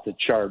like off the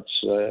charts.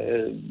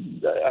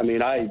 I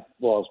mean,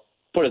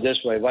 put it this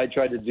way, if I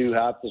tried to do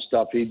half the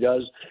stuff he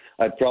does,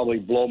 I'd probably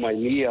blow my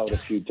knee out a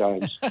few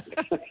times.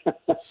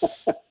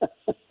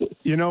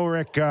 You know,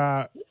 Rick,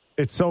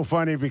 it's so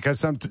funny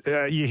because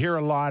you hear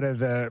a lot of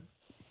the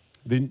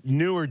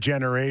newer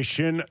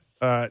generation,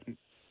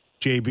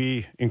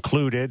 JB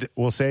included,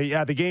 will say,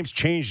 yeah, the game's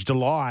changed a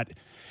lot.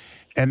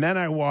 And then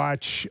I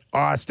watch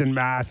Austin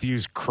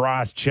Matthews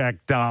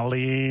cross-check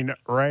Dahlin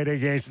right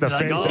against the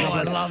face. Oh,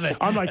 I love it.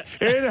 I'm like,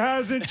 it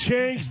hasn't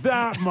changed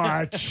that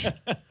much.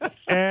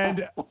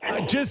 And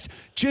just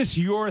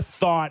your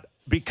thought,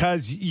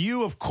 because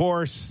you, of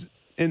course,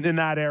 in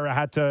that era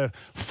had to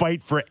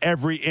fight for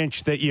every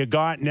inch that you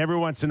got. And every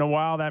once in a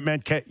while, that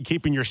meant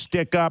keeping your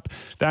stick up.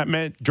 That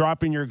meant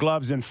dropping your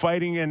gloves and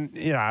fighting. And,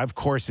 you know, of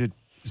course,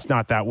 it's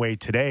not that way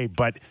today.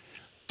 But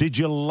did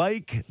you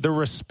like the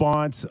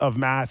response of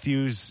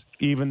Matthews,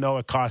 even though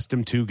it cost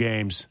him 2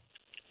 games?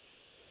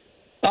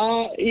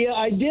 Yeah,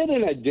 I did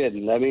and I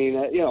didn't. I mean,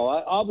 you know,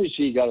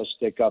 obviously you got to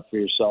stick up for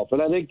yourself.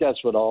 And I think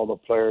that's what all the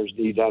players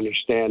need to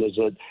understand is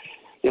that,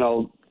 you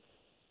know,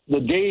 the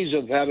days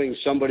of having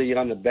somebody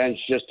on the bench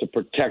just to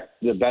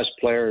protect the best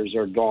players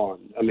are gone.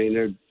 I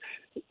mean,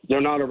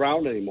 they're not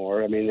around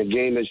anymore. I mean, the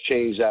game has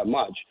changed that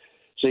much.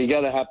 So you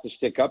got to have to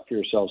stick up for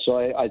yourself. So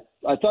I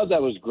thought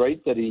that was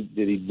great that he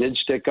did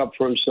stick up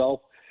for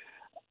himself.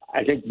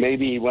 I think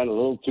maybe he went a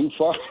little too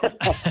far,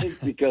 I think,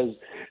 because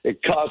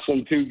it cost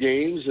him 2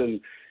 games. And,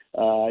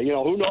 you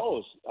know, who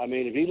knows? I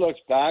mean, if he looks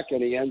back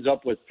and he ends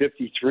up with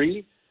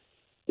 53,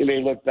 he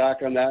may look back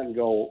on that and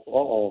go,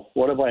 uh-oh,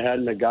 what if I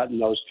hadn't have gotten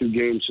those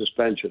 2-game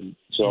suspension?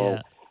 So,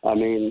 yeah. I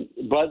mean,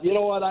 but you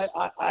know what?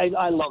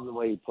 I love the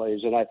way he plays.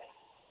 And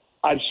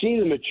I've seen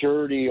the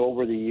maturity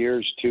over the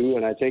years, too,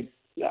 and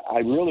I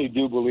really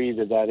do believe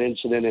that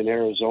incident in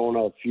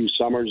Arizona a few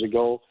summers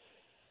ago,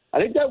 I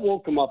think that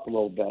woke him up a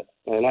little bit.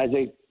 And I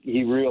think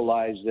he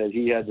realized that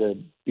he had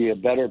to be a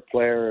better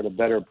player and a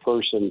better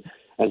person.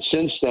 And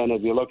since then,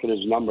 if you look at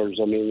his numbers,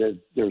 I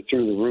mean, they're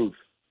through the roof.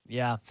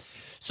 Yeah.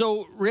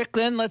 So, Rick,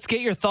 then let's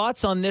get your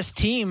thoughts on this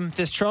team,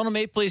 this Toronto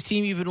Maple Leafs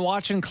team you've been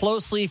watching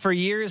closely for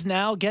years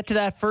now. Get to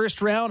that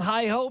first round,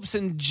 high hopes,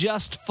 and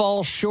just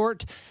fall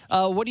short.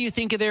 What do you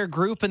think of their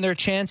group and their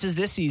chances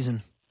this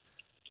season?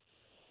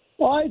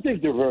 Well, I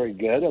think they're very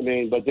good. I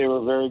mean, but they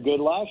were very good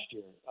last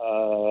year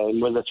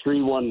with a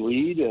 3-1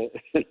 lead.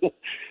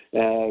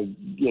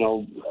 You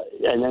know,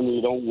 and then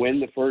you don't win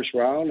the first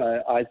round.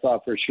 I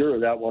thought for sure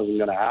that wasn't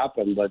going to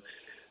happen. But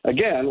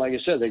again, like I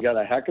said, they got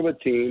a heck of a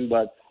team.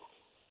 But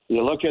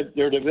you look at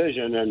their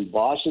division, and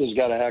Boston's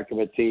got a heck of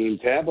a team.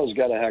 Tampa's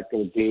got a heck of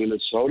a team,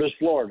 and so does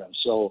Florida.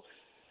 So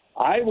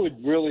I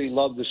would really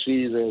love to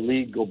see the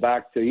league go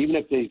back to, even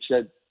if they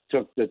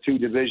took the 2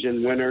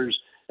 division winners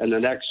and the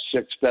next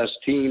 6 best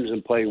teams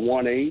and play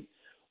 1-8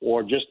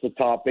 or just the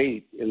top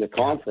 8 in the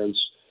conference,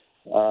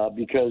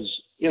 because,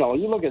 you know,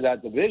 you look at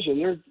that division,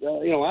 you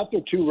know, after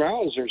 2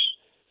 rounds,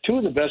 two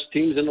of the best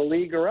teams in the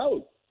league are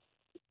out.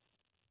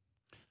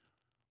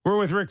 We're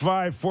with Rick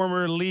Vaive,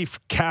 former Leaf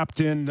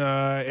captain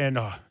and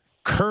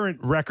current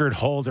record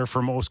holder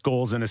for most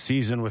goals in a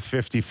season with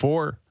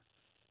 54.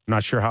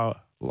 Not sure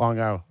how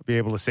long I'll be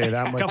able to say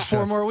that much. Got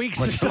 4 more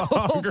weeks or so.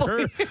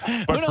 Longer.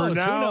 But for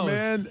now,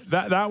 man,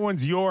 that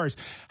one's yours.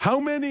 How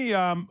many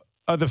of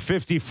the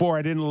 54?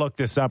 I didn't look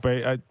this up.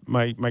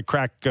 My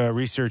crack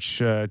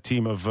research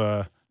team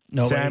of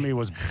Sammy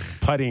was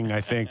putting, I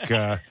think,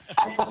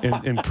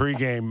 in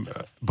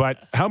pregame.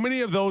 But how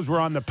many of those were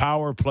on the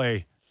power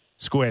play,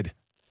 Squid?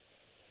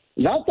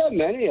 Not that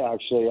many,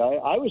 actually.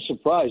 I was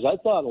surprised. I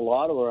thought a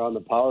lot of were on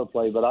the power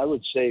play, but I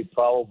would say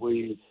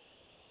probably –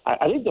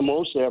 I think the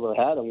most they ever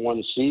had in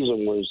one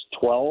season was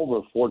 12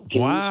 or 14,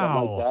 something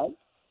like that.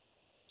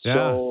 Yeah.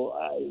 So,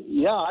 I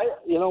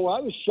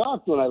was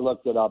shocked when I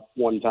looked it up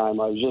one time.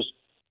 I was just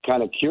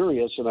kind of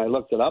curious, and I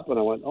looked it up, and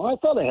I went, I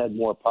thought I had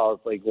more power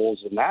play goals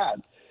than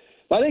that.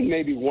 I think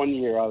maybe one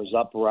year I was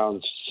up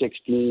around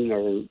 16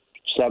 or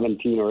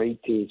 17 or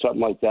 18, something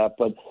like that.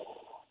 But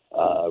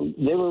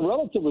they were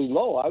relatively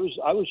low. I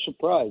was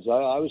surprised.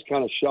 I was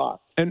kind of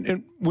shocked.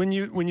 And when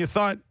you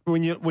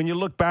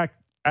look back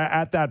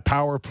at that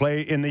power play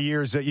in the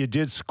years that you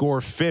did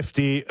score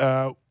 50,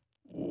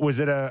 was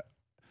it a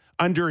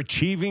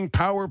underachieving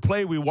power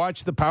play? We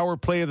watched the power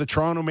play of the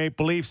Toronto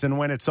Maple Leafs, and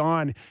when it's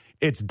on,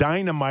 it's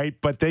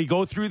dynamite. But they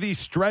go through these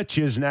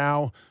stretches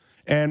now,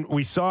 and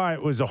we saw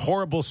it was a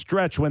horrible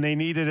stretch when they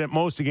needed it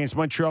most against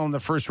Montreal in the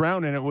first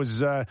round, and it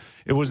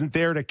wasn't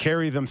there to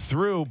carry them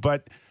through.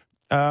 But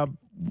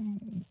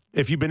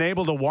if you've been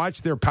able to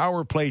watch their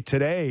power play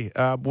today,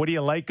 what do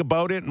you like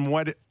about it, and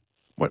what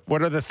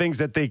are the things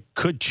that they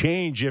could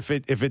change if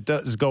it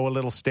does go a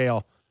little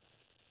stale?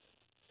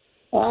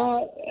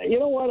 You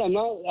know what?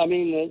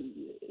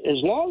 As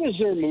long as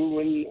they're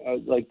moving,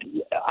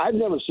 I've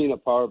never seen a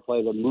power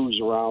play that moves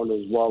around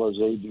as well as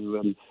they do,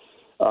 and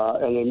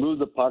they move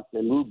the puck,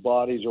 they move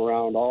bodies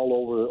around all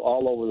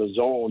over the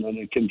zone, and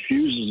it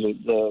confuses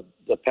the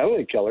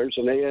penalty killers,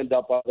 and they end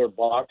up out of their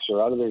box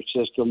or out of their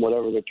system,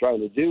 whatever they're trying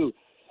to do.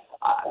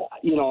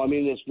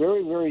 It's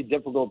very, very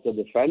difficult to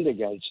defend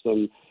against,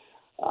 and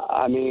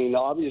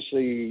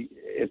obviously,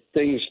 if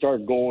things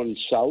start going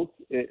south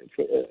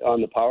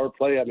on the power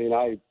play,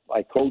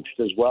 I coached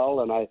as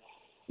well, and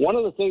one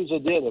of the things I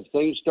did, if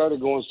things started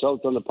going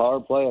south on the power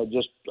play, I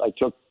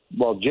took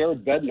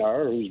Jared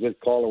Bednar, who's with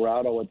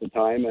Colorado at the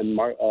time, and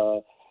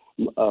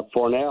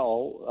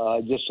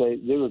Fornell. Just say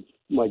they were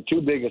my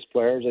two biggest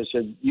players. I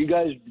said, you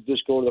guys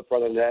just go to the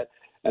front of the net,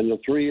 and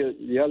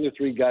the other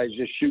three guys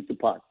just shoot the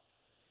puck,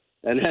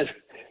 and then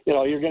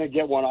you're going to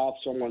get one off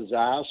someone's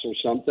ass or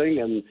something,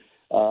 and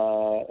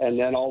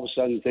then all of a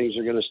sudden things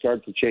are going to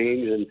start to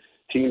change, and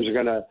teams are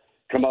going to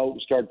come out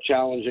and start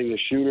challenging the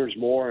shooters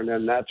more, and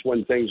then that's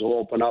when things will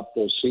open up,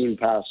 those seam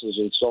passes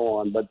and so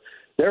on. But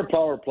their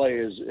power play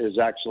is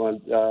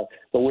excellent. The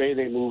way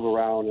they move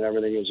around and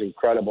everything is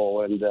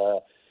incredible, and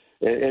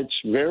it's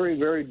very,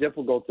 very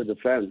difficult to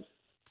defend.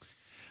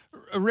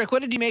 Rick,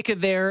 what did you make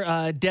of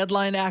their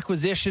deadline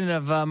acquisition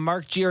of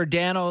Mark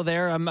Giordano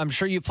there? I'm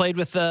sure you played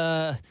with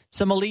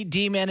some elite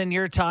D-men in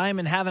your time,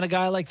 and having a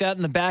guy like that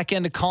in the back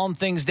end to calm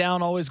things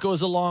down always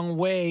goes a long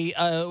way.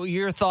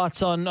 Your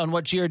thoughts on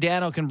what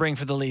Giordano can bring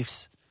for the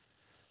Leafs?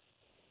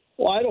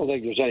 Well, I don't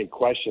think there's any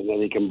question that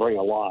he can bring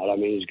a lot.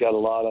 He's got a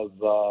lot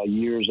of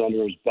years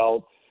under his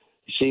belt.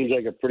 He seems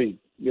like a pretty,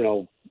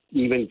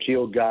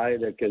 even-keeled guy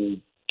that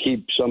can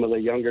keep some of the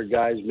younger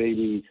guys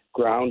maybe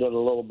grounded a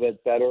little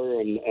bit better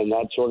and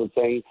that sort of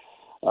thing.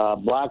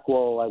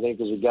 Blackwell, I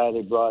think, is a guy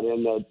they brought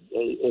in that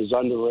is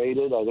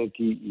underrated. I think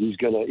he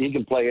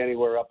can play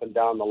anywhere up and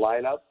down the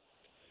lineup.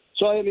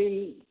 So, I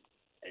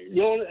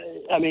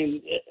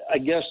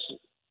guess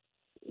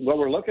what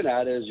we're looking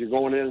at is you're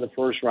going into the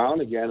first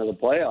round again of the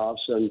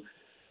playoffs, and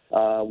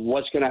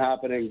what's going to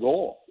happen in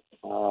goal?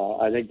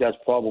 I think that's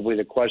probably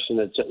the question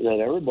that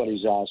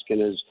everybody's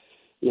asking is,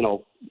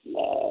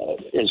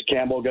 is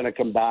Campbell going to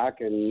come back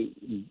and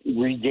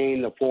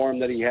regain the form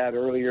that he had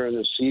earlier in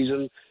the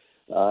season?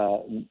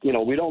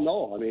 We don't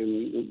know.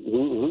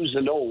 Who's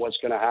to know what's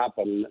going to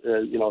happen?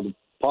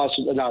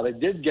 Now, they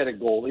did get a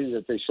goalie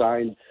that they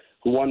signed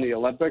who won the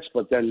Olympics,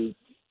 but then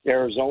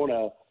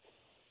Arizona,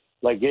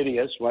 like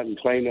idiots, went and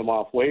claimed him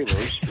off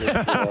waivers.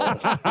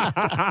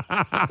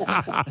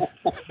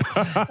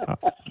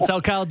 That's how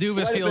Kyle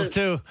Dubas feels,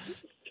 too.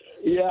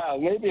 Yeah,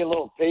 maybe a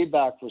little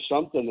payback for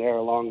something there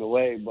along the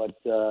way, but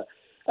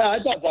I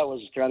thought that was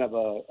kind of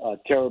a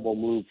terrible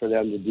move for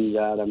them to do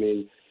that.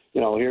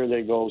 Here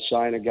they go,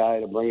 sign a guy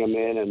to bring him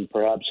in and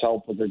perhaps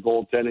help with their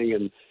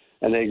goaltending,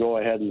 and they go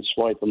ahead and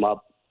swipe him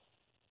up.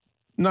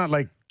 Not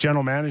like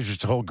general managers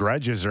to hold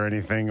grudges or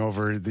anything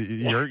over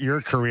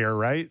your career,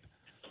 right?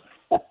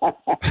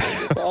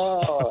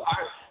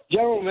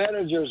 General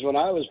managers, when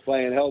I was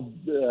playing, held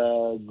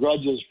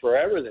grudges for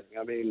everything.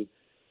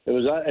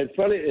 It's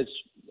funny.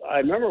 I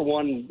remember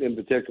one in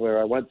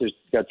particular.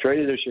 Got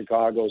traded to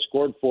Chicago,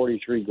 scored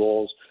 43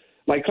 goals.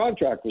 My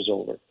contract was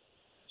over.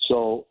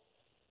 So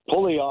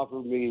Pulley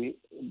offered me,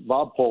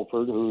 Bob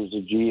Pulford, who's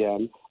the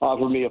GM,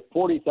 offered me a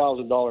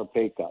 $40,000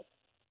 pay cut.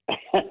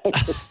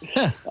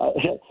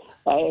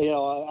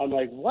 I'm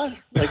like, what?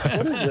 Like,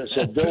 what is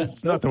this?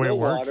 That's not the way it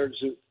works.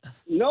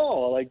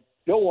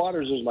 Bill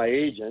Waters is my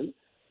agent,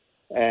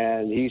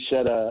 and he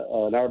set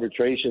an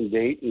arbitration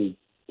date, and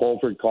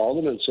Pulford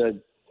called him and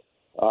said,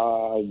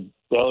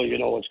 Bill, you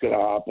know what's going to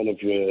happen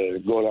if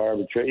you go to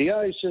arbitration.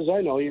 Yeah, he says,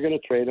 I know, you're going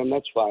to trade him.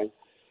 That's fine.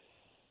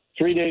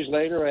 3 days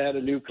later, I had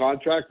a new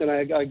contract, and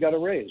I got a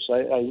raise.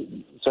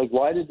 It's like,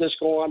 why did this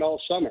go on all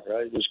summer?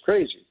 It was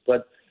crazy.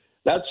 But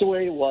that's the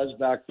way it was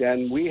back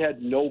then. We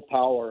had no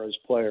power as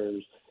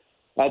players.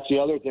 That's the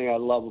other thing I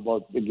love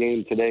about the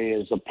game today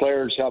is the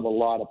players have a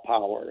lot of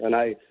power, and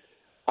I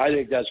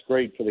think that's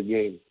great for the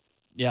game.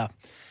 Yeah.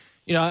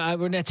 You know,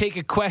 we're going to take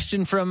a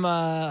question from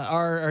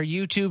our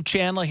YouTube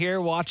channel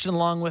here, watching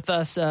along with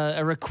us.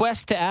 A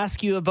request to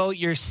ask you about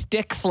your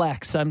stick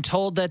flex. I'm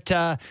told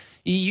that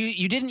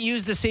you didn't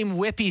use the same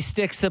whippy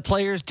sticks that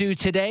players do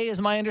today, is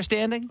my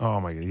understanding.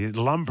 Oh, my God.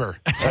 Lumber.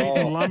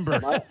 Titan lumber.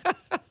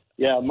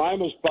 Mine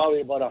was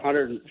probably about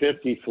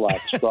 150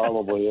 flex,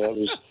 probably.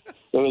 The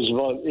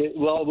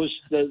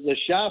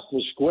shaft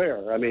was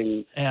square. I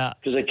mean,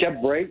 because I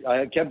kept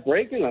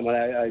breaking them. And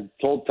I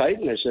told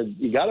Titan, I said,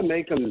 you got to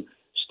make them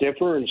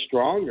stiffer and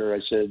stronger. I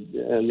said,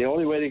 and the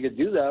only way they could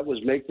do that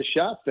was make the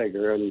shaft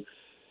bigger. And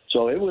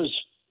so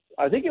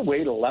I think it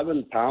weighed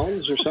 11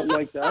 pounds or something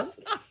like that.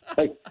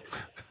 Like,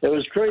 it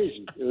was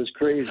crazy.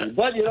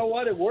 But you know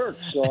what? It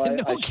worked. So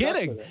no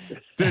kidding.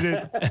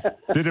 Did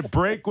it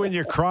break when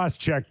you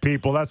cross-checked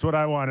people? That's what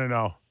I want to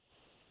know.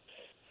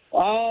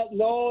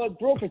 No, it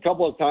broke a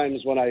couple of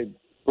times when I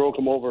broke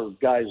them over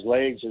guys'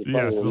 legs in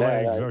front of the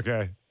net. Legs.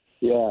 Okay.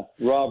 Yeah,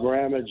 Rob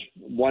Ramage.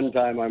 One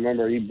time I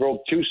remember he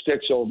broke 2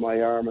 sticks over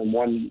my arm in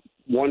one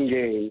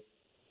game,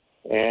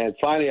 and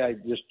finally I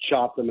just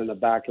chopped him in the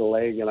back of the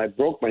leg, and I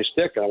broke my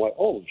stick. And I went,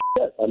 "Oh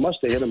shit! I must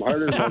have hit him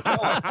harder than I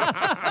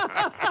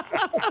thought."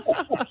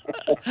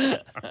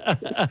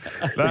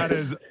 That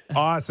is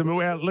awesome.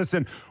 Well,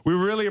 listen, we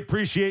really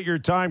appreciate your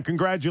time.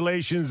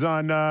 Congratulations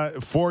on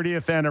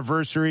 40th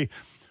anniversary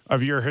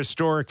of your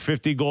historic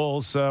 50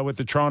 goals with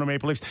the Toronto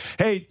Maple Leafs.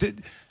 Hey.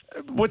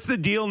 What's the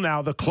deal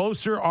now? The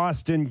closer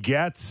Austin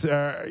gets,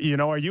 are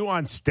you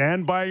on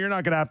standby? You're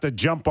not going to have to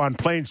jump on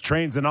planes,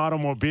 trains, and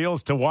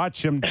automobiles to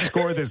watch him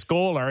score this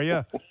goal, are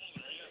you?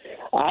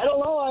 I don't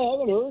know. I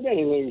haven't heard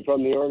anything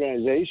from the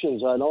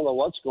organizations. I don't know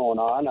what's going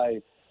on.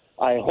 I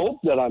hope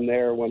that I'm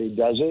there when he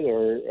does it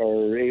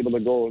or able to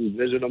go and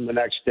visit him the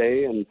next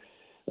day, and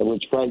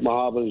which Frank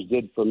Mahovas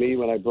did for me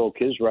when I broke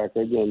his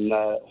record. And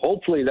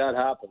hopefully that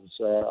happens.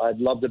 I'd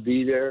love to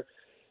be there.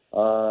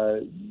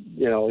 I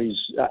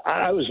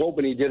was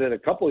hoping he did it a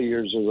few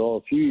years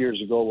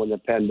ago when the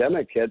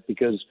pandemic hit,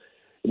 because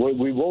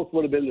we both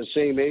would have been the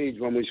same age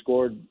when we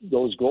scored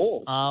those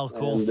goals. Oh,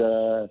 cool.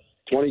 And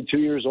 22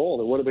 years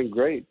old. It would have been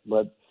great.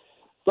 But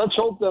let's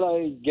hope that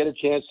I get a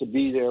chance to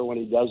be there when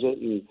he does it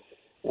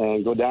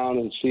and go down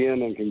and see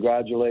him and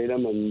congratulate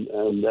him. And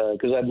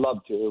because I'd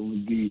love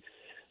to.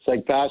 It's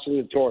like passing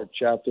the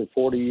torch after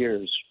 40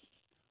 years.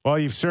 Well,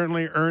 you've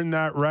certainly earned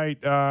that right.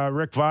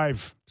 Rick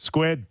Vaive,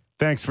 Squid.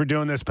 Thanks for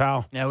doing this,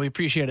 pal. Yeah, we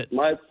appreciate it.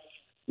 My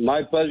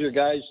pleasure,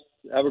 guys.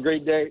 Have a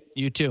great day.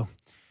 You too.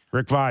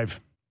 Rick Vaive.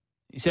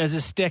 He says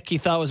his stick he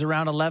thought was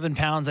around 11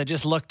 pounds. I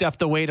just looked up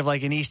the weight of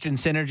like an Easton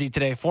Synergy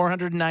today.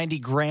 490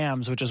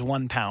 grams, which is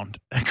 1 pound.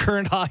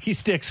 Current hockey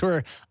sticks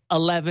were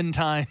 11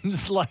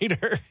 times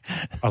lighter.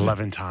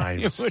 11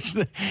 times.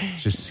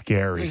 Just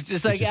scary. It's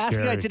just like ask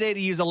a guy today to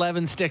use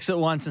 11 sticks at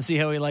once and see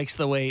how he likes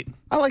the weight.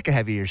 I like a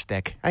heavier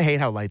stick. I hate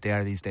how light they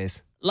are these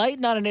days. Light,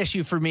 not an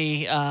issue for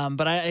me,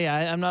 but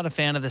I'm not a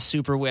fan of the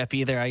super whip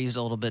either. I use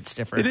a little bit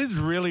stiffer. It is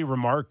really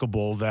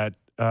remarkable that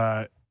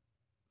the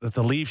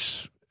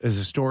Leafs, as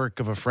historic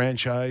of a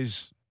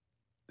franchise,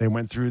 they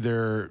went through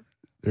their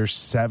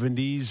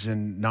 70s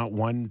and not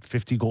one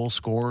 50-goal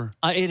scorer.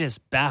 It is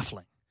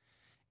baffling.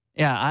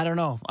 Yeah, I don't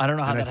know. I don't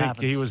know how that happens.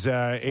 I think he was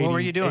 80, what were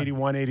you doing?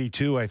 81,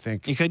 82, I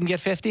think. You couldn't get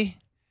 50?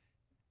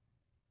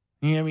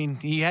 I mean,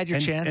 you had your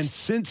chance. And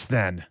since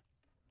then,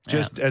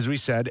 as we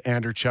said,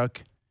 Anderchuk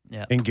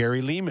and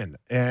Gary Leeman.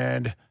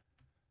 And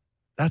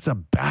that's a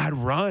bad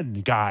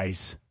run,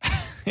 guys.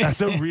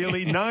 That's a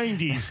really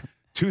 90s,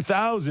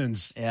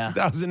 2000s,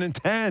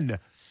 2010.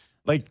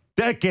 Like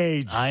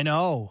decades. I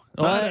know.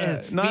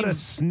 Not a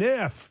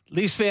sniff.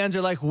 Leafs fans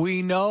are like,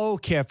 we know,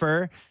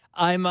 Kipper.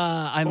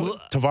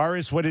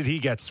 Tavares, what did he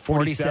get?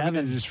 47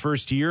 in his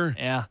first year?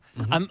 Yeah.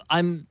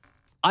 Mm-hmm.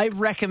 I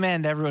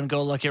recommend everyone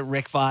go look at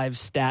Rick Vaive's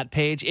stat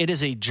page. It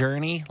is a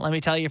journey, let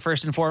me tell you,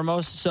 first and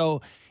foremost.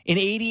 So in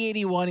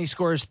 80-81, he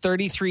scores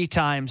 33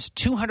 times,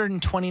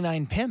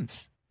 229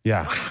 PIMs.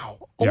 Yeah. Wow.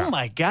 Yeah. Oh,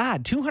 my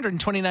God.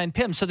 229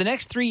 PIMs. So the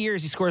next 3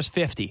 years, he scores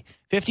 50,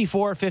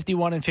 54,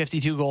 51, and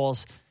 52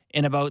 goals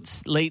in about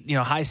late,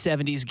 high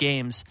 70s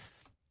games.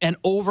 And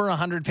over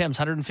 100 PIMs,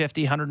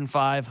 150,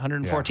 105,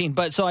 114. Yeah.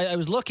 But so I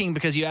was looking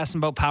because you asked him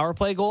about power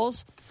play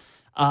goals.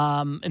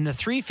 In the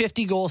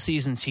 350-goal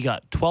seasons, he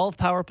got 12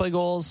 power play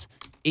goals,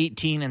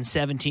 18 and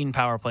 17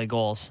 power play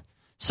goals.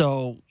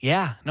 So,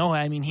 yeah, no,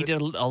 I mean, he did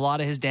a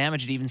lot of his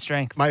damage at even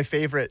strength. My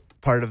favorite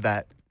part of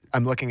that,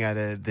 I'm looking at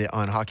it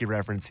on Hockey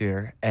Reference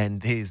here,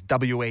 and his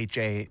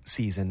WHA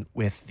season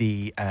with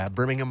the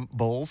Birmingham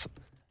Bulls.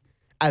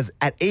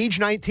 At age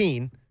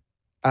 19,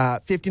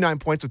 59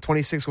 points with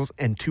 26 goals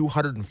and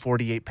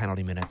 248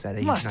 penalty minutes at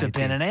age 19. Must have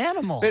been an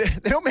animal. They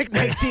don't make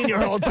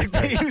 19-year-olds like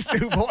they used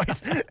to,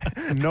 boys.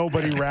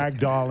 Nobody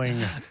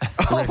ragdolling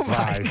Rick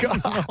My Vaive.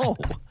 God. No.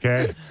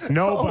 Okay?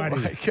 Nobody. Oh,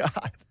 my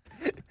God.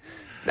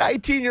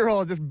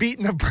 19-year-old just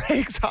beating the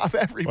brakes off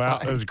everybody. Well,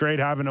 it was great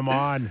having him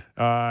on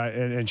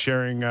and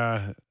sharing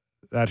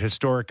that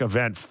historic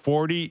event.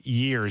 40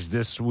 years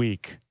this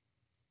week.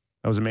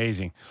 That was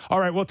amazing. All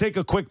right, we'll take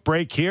a quick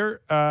break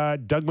here.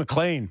 Doug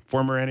MacLean,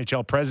 former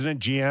NHL president,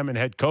 GM, and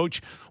head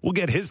coach, we'll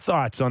get his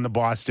thoughts on the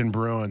Boston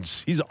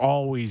Bruins. He's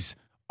always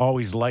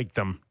liked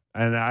them,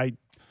 and I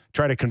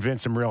try to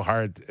convince him real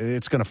hard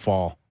it's going to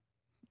fall.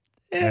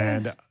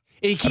 And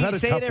You keep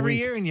saying it every week.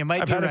 year, and you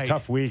might I've be had right. a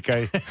tough week.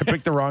 I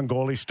picked the wrong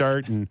goalie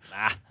start, and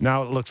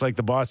now it looks like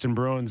the Boston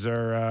Bruins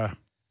are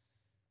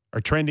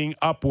trending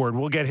upward.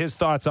 We'll get his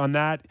thoughts on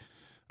that.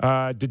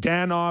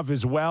 Dadonov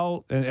as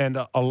well, and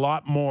a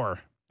lot more.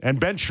 And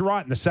Ben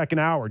Sherratt in the second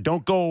hour.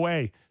 Don't go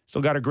away.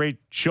 Still got a great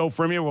show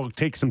from you. We'll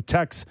take some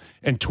texts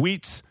and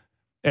tweets,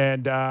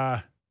 and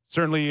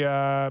certainly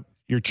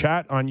your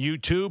chat on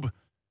YouTube.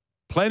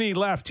 Plenty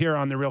left here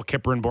on the Real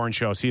Kipper and Bourne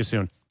Show. See you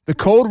soon. The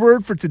code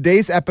word for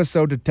today's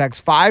episode to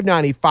text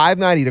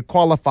 590-590 to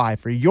qualify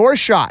for your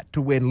shot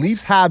to win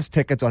Leafs Habs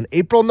tickets on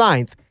April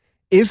 9th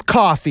is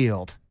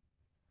Caulfield.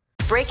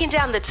 Breaking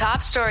down the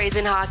top stories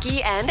in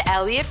hockey and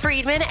Elliot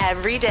Friedman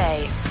every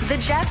day. The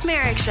Jeff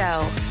Merrick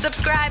Show.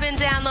 Subscribe and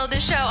download the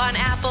show on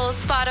Apple,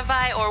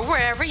 Spotify, or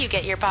wherever you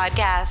get your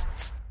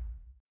podcasts.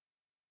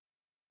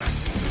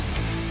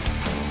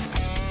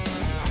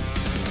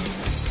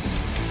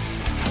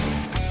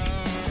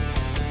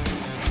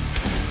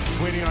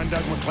 Waiting on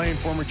Doug MacLean,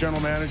 former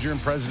general manager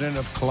and president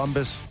of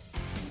Columbus.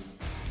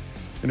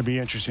 Going to be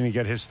interesting to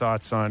get his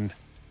thoughts on,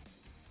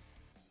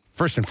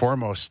 first and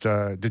foremost,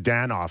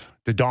 Dadonov.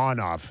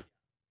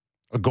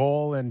 A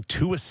goal and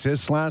 2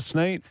 assists last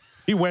night.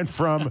 He went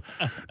from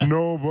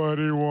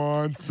nobody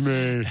wants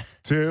me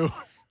to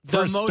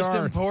The most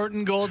star.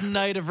 important Golden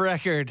Knight of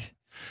record.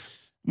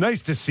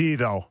 Nice to see,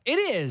 though. It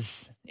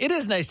is. It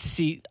is nice to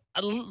see.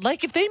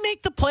 Like, if they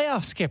make the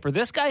playoffs, Skipper,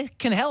 this guy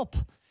can help.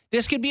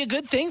 This could be a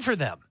good thing for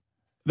them.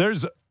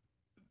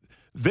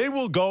 They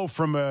will go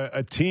from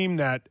a team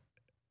that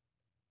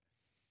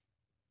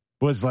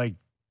was like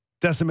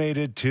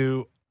decimated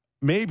to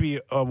maybe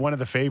one of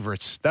the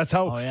favorites. That's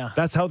how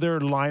their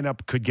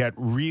lineup could get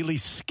really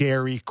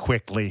scary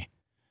quickly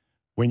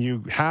when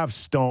you have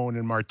Stone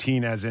and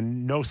Martinez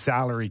and no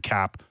salary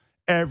cap.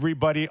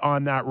 Everybody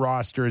on that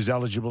roster is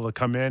eligible to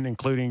come in,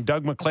 including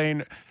Doug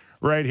MacLean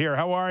right here.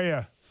 How are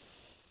you?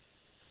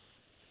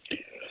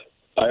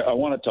 I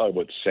want to talk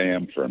about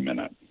Sam for a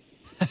minute.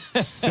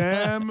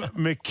 Sam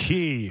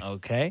McKee.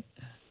 Okay.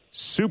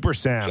 Super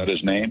Sam. Is that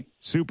his name?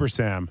 Super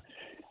Sam.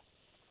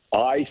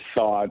 I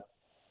thought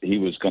he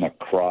was going to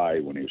cry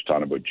when he was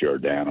talking about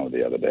Giordano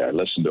the other day. I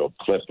listened to a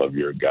clip of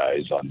your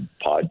guys on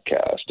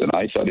podcast, and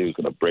I thought he was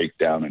going to break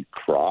down and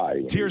cry.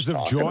 When Tears he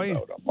was of talking joy?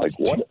 about him. Like,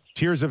 what?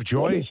 Tears of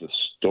joy? What is the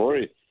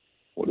story?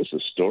 What is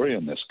the story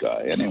in this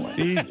guy anyway?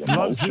 He He's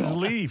loves his emotional.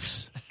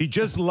 Leafs. He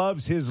just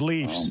loves his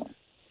Leafs. Oh, my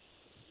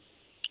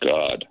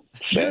God.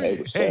 Sad. It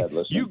was Hey, sad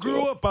listening you to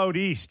grew it. up out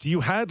east.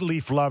 You had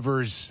Leaf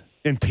lovers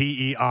in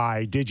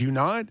PEI, did you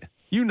not?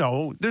 You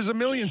know, there's a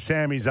million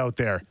Sammys out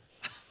there.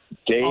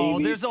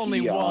 Davey there's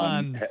only Keon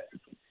one.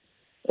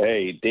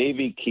 Hey,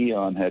 Davey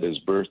Keon had his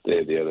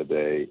birthday the other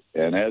day,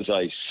 and as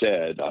I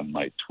said on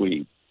my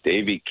tweet,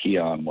 Davey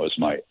Keon was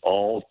my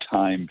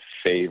all-time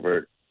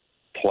favorite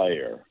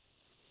player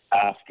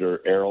after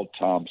Errol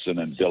Thompson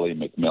and Billy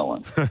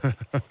McMillan.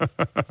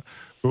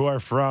 Who are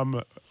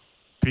from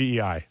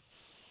PEI.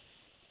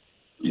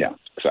 Yeah,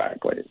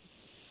 exactly.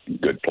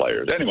 Good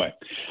players. Anyway,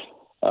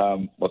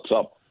 what's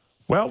up?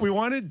 Well, we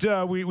wanted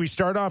we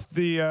start off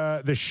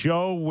the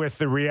show with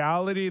the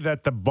reality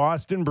that the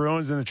Boston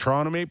Bruins and the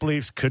Toronto Maple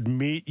Leafs could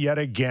meet yet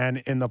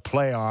again in the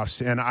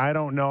playoffs, and I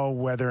don't know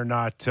whether or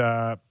not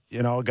a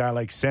guy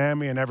like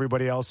Sammy and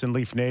everybody else in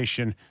Leaf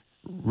Nation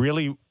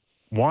really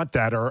want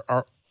that or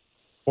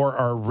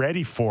are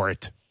ready for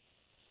it.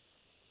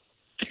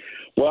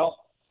 Well,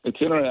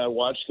 it's interesting. I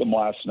watched them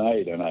last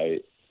night, and I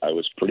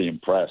was pretty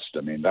impressed.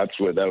 I mean, that's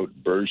without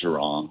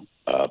Bergeron.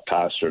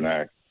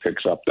 Pasternak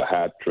picks up the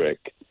hat trick.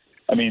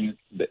 I mean,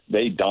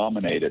 they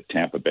dominated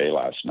Tampa Bay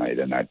last night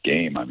in that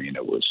game. I mean,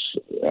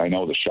 I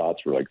know the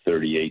shots were like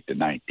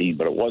 38-19,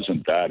 but it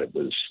wasn't that. It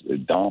was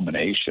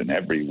domination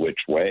every which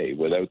way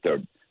without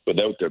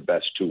their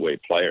best two-way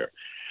player.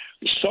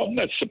 Something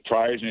that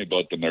surprised me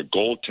about them, their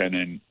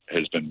goaltending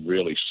has been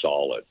really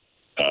solid.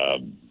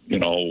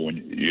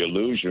 When you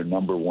lose your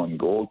number one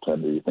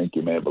goaltender, you think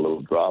you may have a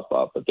little drop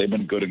off, but they've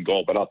been good in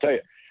goal. But I'll tell you,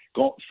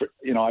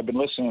 I've been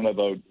listening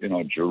about,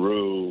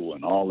 Giroux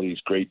and all these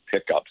great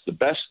pickups. The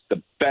best,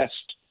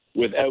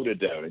 without a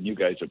doubt, and you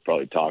guys have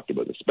probably talked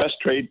about this, best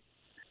trade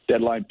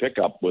deadline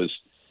pickup was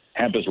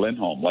Hampus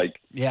Lindholm. Like,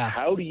 Yeah.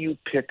 how do you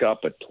pick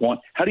up a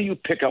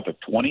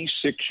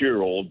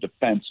 26-year-old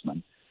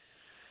defenseman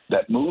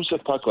that moves the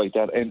puck like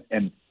that?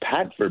 And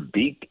Pat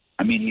Verbeek,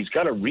 I mean, he's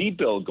got a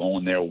rebuild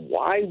going there.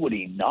 Why would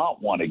he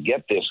not want to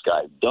get this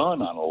guy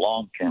done on a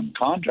long-term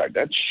contract?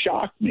 That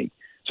shocked me.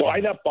 So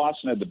I thought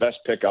Boston had the best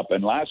pickup.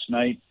 And last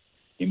night,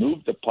 he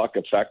moved the puck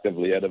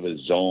effectively out of his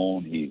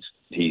zone.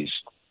 He's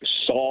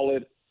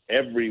solid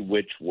every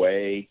which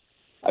way.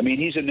 I mean,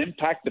 he's an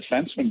impact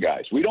defenseman,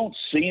 guys. We don't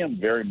see him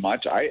very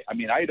much. I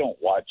mean, I don't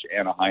watch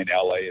Anaheim,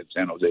 LA, and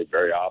San Jose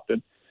very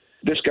often.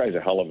 This guy's a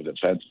hell of a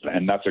defenseman,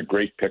 and that's a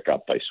great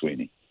pickup by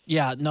Sweeney.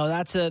 Yeah, no,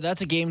 that's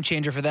a game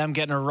changer for them,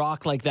 getting a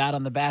rock like that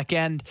on the back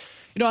end.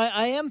 You know,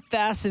 I am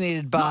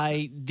fascinated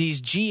by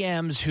these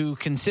GMs who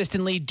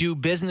consistently do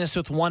business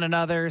with one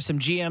another, some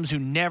GMs who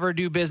never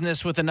do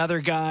business with another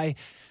guy.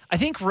 I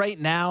think right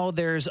now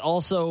there's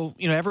also,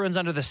 you know, everyone's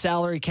under the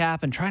salary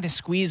cap and trying to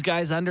squeeze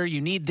guys under.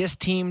 You need this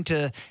team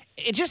to –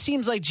 it just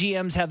seems like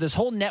GMs have this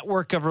whole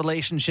network of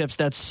relationships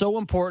that's so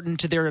important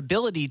to their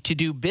ability to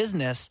do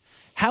business.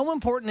 How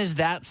important is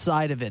that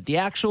side of it, the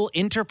actual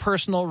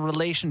interpersonal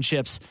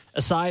relationships,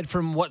 aside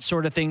from what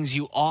sort of things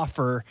you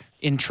offer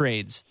in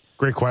trades?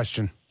 Great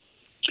question.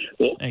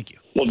 Well, Thank you.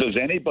 Well, does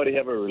anybody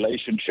have a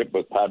relationship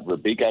with Pat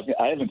Verbeek?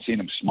 I haven't seen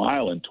him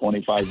smile in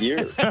 25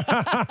 years. I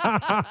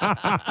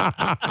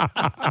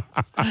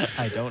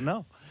don't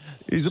know.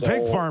 He's a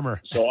pig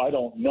farmer. So I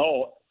don't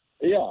know.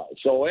 Yeah.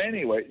 So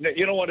anyway,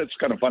 you know what? It's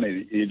kind of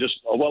funny.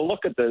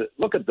 Look at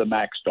the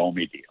Max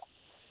Domi deal.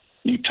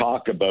 You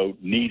talk about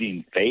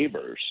needing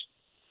favors.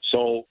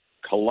 So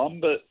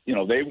Columbus, you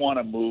know, they want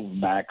to move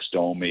Max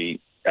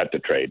Domi at the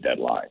trade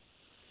deadline,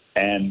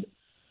 and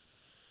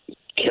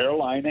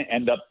Carolina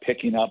end up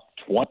picking up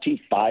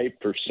 25%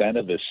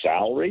 of his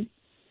salary.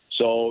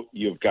 So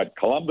you've got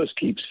Columbus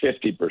keeps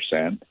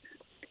 50%.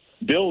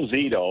 Bill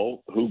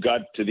Zito, who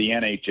got to the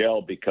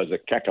NHL because of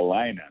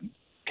Kekalainen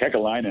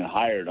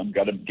hired him,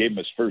 gave him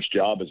his first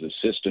job as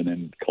assistant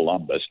in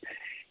Columbus.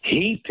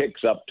 He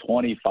picks up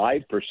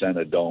 25%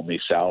 of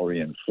Domi's salary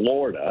in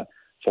Florida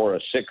for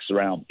a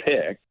 6th-round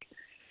pick.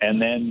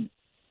 And then,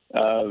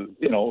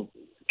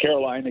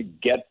 Carolina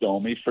get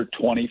Domi for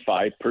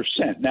 25%.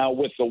 Now,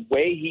 with the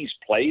way he's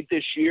played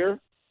this year,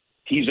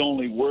 he's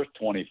only worth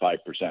 25%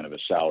 of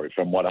his salary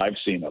from what I've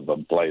seen of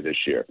him play this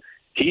year.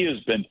 He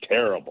has been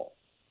terrible.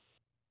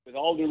 With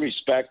all due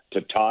respect to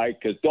Ty,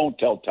 because don't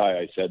tell Ty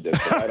I said this,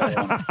 but I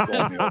don't want to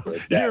throw me over a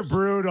desk. You're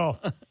brutal.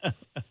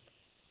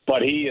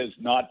 But he has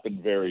not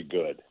been very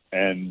good.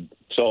 And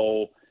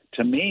so,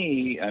 to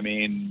me, I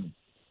mean,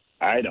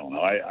 I don't know.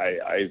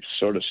 I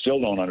sort of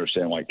still don't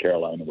understand why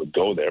Carolina would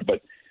go there.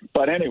 But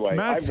anyway,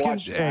 Max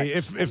I've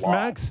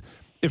watched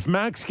if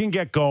Max can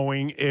get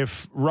going,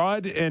 if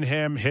Rod and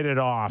him hit it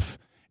off,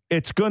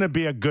 it's going to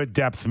be a good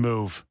depth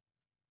move.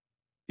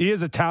 He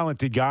is a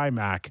talented guy,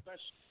 Mac.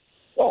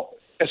 Well,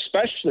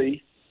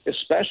 especially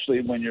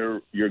when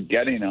you're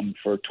getting him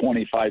for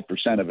 25%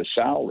 of his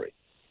salary.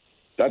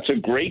 That's a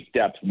great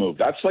depth move.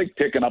 That's like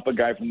picking up a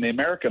guy from the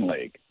American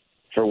League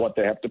for what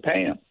they have to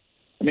pay him.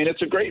 I mean,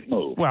 it's a great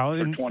move for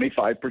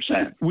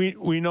 25%.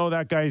 We know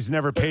that guy's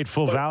never paid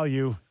full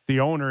value, the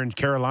owner in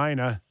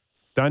Carolina,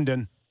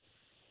 Dundon.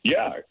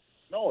 Yeah,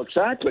 no,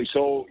 exactly.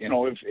 So, you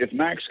know, if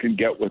Max can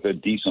get with a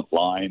decent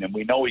line, and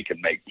we know he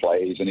can make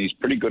plays, and he's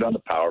pretty good on the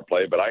power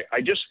play, but I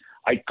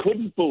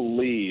couldn't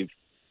believe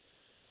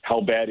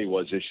how bad he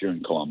was this year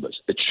in Columbus.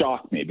 It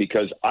shocked me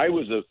because I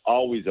was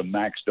always a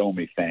Max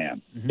Domi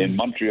fan. Mm-hmm. In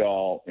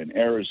Montreal, in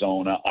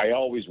Arizona, I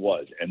always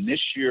was. And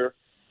this year,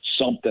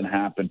 something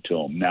happened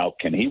to him. Now,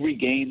 can he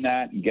regain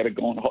that and get it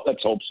going?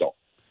 Let's hope so.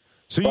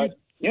 But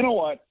you know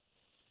what?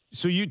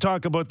 So you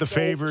talk about the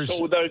favors.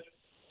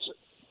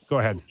 Go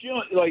ahead. You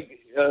know, like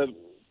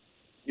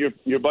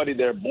your buddy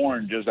there,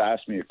 Bourne, just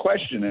asked me a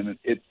question, and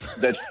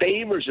the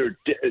favors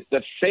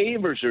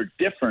are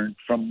different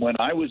from when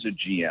I was a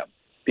GM.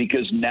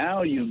 Because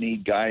now you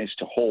need guys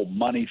to hold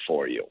money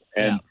for you.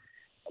 And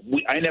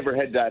I never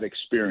had that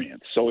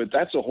experience. So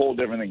that's a whole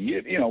different thing.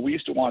 You know, we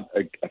used to want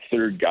a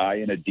third guy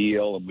in a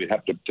deal, and we'd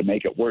have to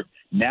make it work.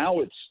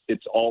 Now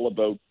it's all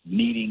about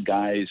needing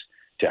guys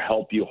to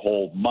help you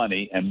hold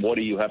money, and what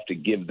do you have to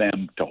give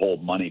them to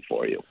hold money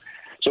for you?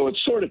 So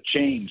it's sort of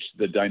changed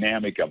the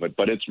dynamic of it,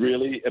 but it's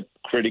really a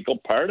critical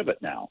part of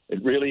it now.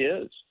 It really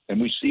is.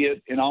 And we see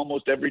it in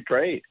almost every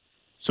trade.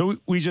 So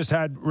we just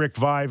had Rick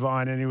Vive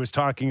on, and he was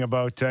talking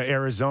about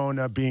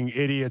Arizona being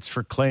idiots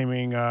for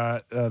claiming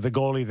the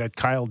goalie that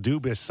Kyle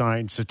Dubas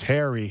signed,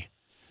 Sateri.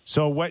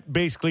 So what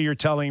basically you're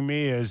telling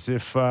me is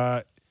if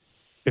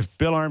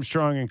Bill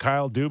Armstrong and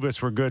Kyle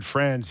Dubas were good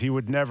friends, he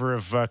would never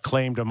have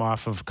claimed him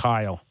off of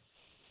Kyle.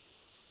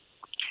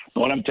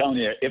 What I'm telling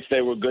you, if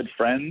they were good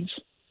friends,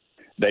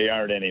 they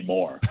aren't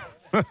anymore.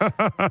 I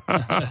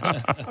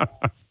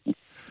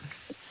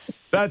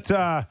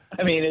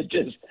mean, it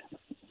just...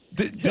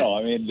 No,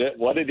 I mean,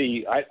 what did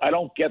he? I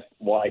don't get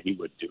why he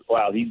would do.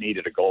 Well, he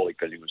needed a goalie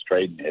because he was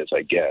trading his,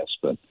 I guess.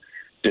 But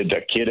Did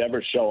the kid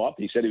ever show up?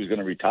 He said he was going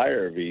to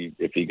retire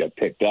if he got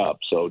picked up.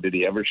 So did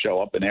he ever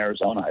show up in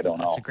Arizona? I don't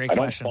know. That's a great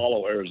question. question. I don't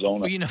follow Arizona.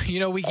 Well, you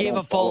know, we gave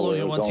up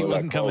following him once he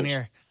wasn't coming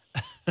here.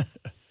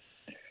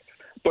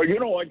 But you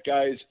know what,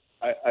 guys?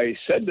 I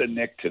said to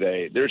Nick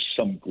today, there's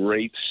some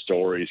great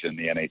stories in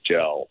the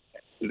NHL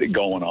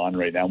going on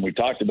right now. And we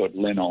talked about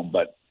Lindholm,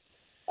 but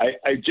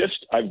I've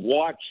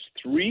watched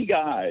three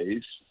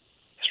guys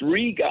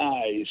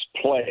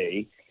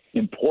play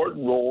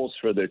important roles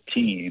for their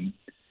team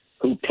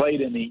who played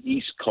in the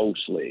East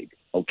Coast League,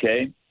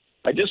 okay?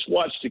 I just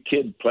watched a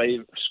kid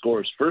score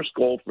his first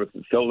goal for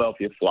the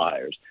Philadelphia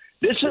Flyers.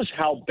 This is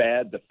how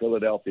bad the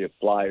Philadelphia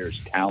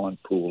Flyers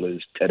talent pool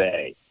is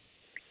today.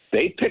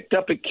 They picked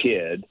up a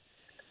kid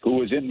who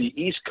was in the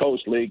East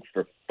Coast League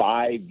for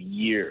 5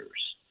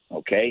 years,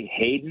 okay?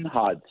 Hayden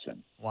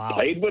Hodgson. Wow.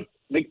 Played with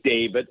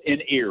McDavid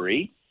in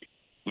Erie.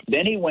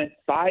 Then he went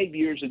 5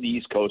 years in the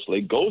East Coast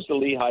League, goes to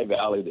Lehigh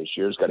Valley this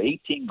year, has got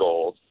 18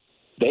 goals.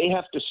 They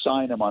have to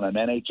sign him on an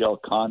NHL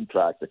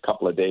contract a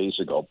couple of days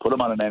ago, put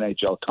him on an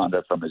NHL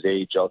contract from his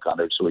AHL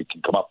contract so he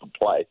can come up and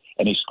play,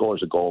 and he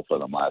scores a goal for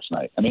them last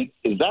night. I mean,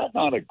 is that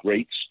not a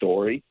great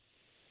story?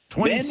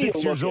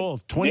 26 years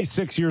old.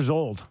 26 years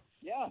old.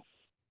 Yeah.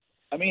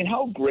 I mean,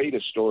 how great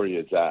a story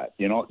is that?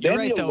 You know, you're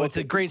right, though. It's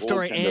a great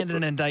story and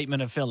an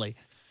indictment of Philly.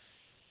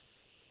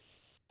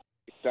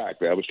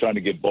 Exactly. I was trying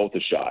to give both a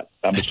shot.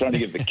 I was trying to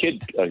give the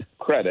kid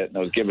credit, and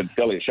I was giving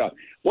Philly a shot.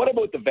 What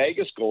about the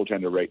Vegas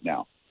goaltender right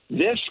now?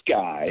 This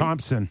guy,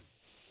 Thompson,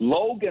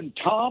 Logan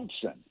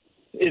Thompson,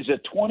 is a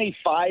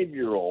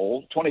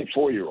 24-year-old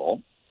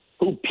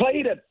who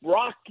played at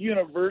Brock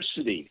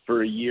University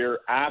for a year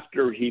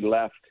after he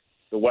left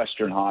the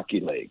Western Hockey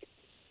League.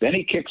 Then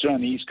he kicks around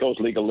the East Coast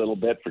League a little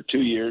bit for 2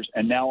 years,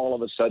 and now all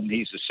of a sudden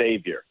he's a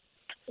savior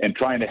and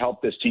trying to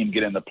help this team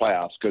get in the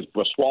playoffs because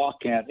Brossoit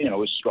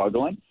is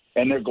struggling,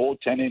 and their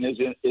goaltending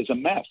is a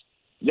mess.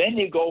 Then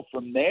you go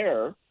from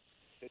there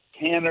to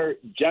Tanner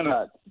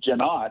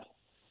Janot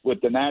with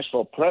the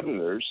Nashville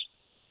Predators,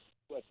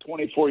 who at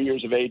 24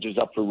 years of age is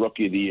up for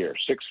Rookie of the Year.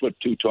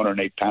 6'2",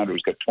 208-pounder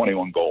who's got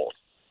 21 goals,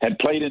 and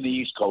played in the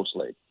East Coast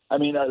League. I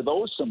mean, are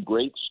those some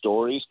great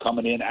stories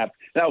coming in?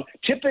 Now,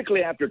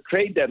 typically after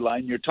trade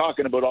deadline, you're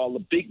talking about all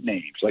the big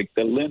names like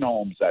the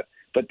Lindholms.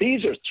 But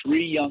these are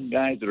three young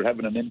guys that are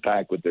having an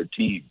impact with their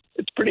team.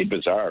 It's pretty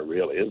bizarre,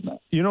 really, isn't it?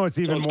 You know, it's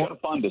even more kind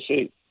of fun to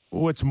see.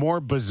 What's more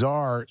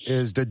bizarre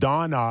is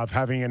Dadonov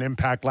having an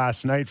impact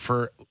last night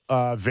for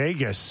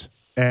Vegas,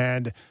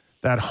 and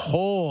that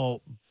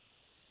whole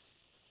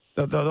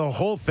the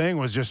whole thing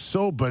was just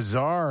so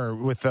bizarre.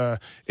 With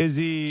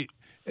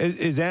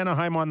is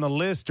Anaheim on the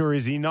list or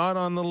is he not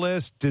on the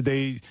list? Did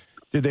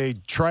they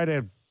try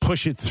to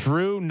push it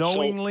through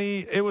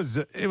knowingly? It was.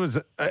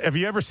 Have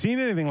you ever seen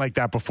anything like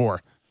that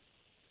before?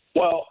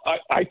 Well,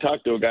 I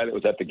talked to a guy that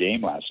was at the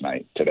game last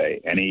night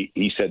today, and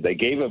he said they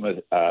gave him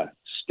a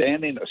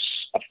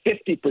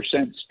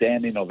 50%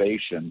 standing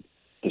ovation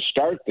to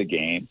start the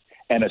game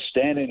and a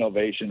standing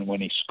ovation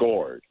when he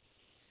scored.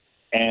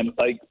 And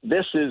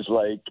this is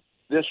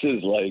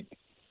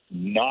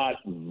not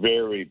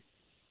very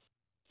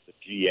the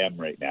GM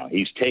right now.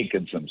 He's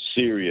taken some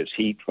serious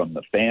heat from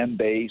the fan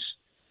base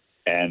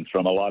and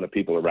from a lot of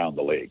people around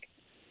the league.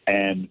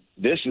 And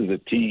this is a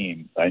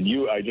team, and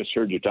I just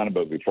heard you talking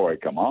about it before I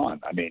come on.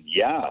 I mean,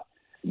 yeah,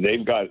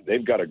 they've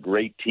got a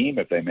great team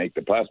if they make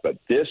the playoffs, but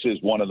this is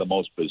one of the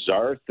most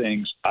bizarre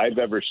things I've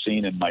ever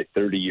seen in my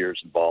 30 years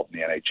involved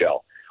in the NHL,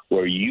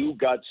 where you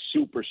got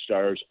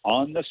superstars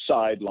on the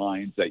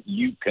sidelines that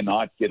you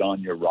cannot get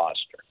on your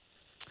roster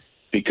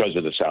because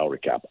of the salary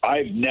cap.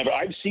 I've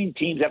seen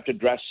teams have to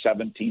dress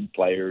 17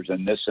 players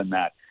and this and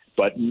that,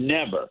 but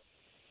never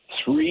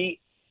three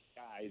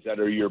guys that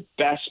are your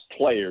best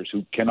players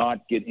who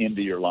cannot get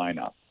into your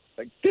lineup.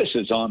 This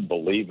is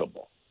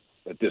unbelievable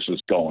that this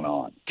is going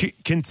on.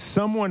 Can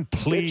someone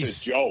please?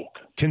 It's a joke.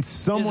 Can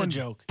someone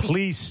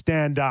please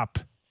stand up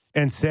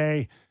and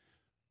say,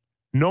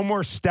 no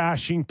more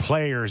stashing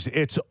players.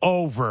 It's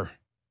over.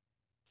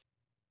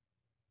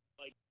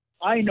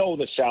 I know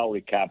the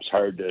salary cap's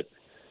hard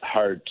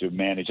to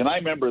manage. And I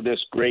remember this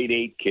grade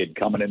 8 kid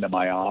coming into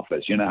my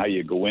office. You know how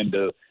you go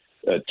into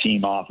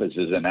team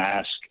offices and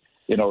ask,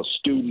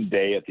 student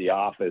day at the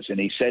office. And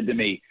he said to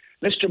me,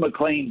 Mr.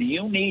 McLean, do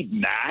you need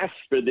math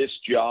for this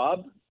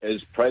job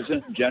as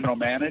president and general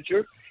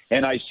manager?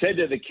 And I said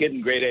to the kid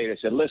in grade 8, I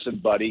said, listen,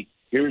 buddy,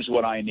 here's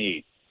what I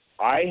need.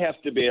 I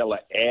have to be able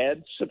to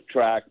add,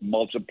 subtract,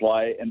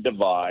 multiply, and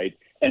divide,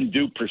 and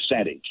do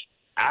percentage.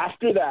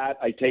 After that,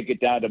 I take it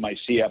down to my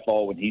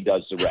CFO and he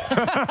does the rest.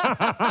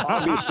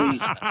 Obviously.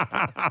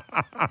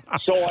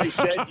 So I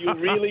said, you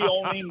really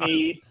only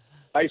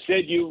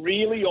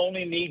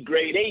need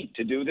grade 8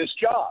 to do this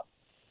job.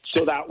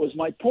 So that was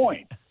my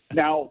point.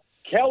 Now,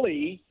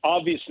 Kelly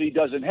obviously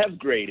doesn't have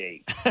grade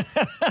 8.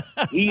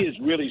 He has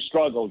really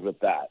struggled with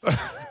that.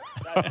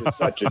 That's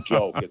such a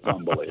joke. It's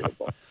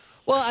unbelievable.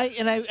 Well,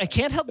 I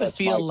can't help but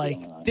feel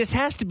like this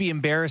has to be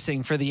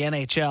embarrassing for the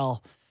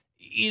NHL.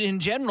 in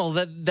general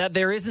that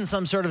there isn't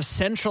some sort of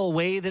central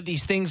way that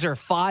these things are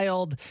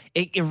filed.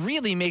 It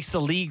really makes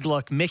the league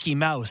look Mickey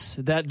Mouse,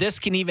 that this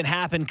can even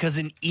happen because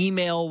an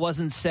email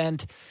wasn't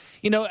sent.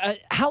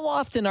 How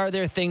often are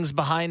there things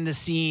behind the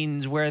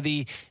scenes where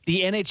the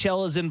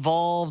NHL is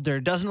involved or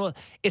doesn't?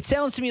 It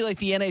sounds to me like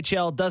the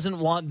NHL doesn't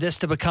want this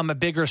to become a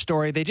bigger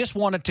story. They just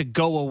want it to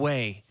go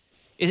away.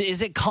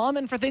 Is it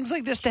common for things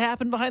like this to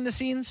happen behind the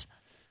scenes?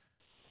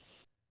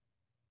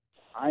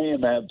 I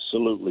am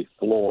absolutely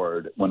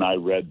floored when I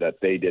read that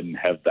they didn't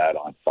have that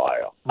on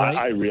file. Right.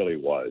 I really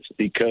was,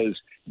 because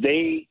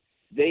they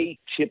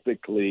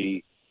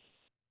typically,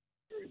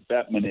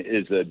 Bettman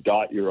is a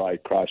dot your I,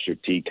 cross your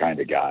T kind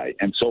of guy,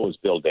 and so is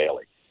Bill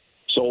Daly.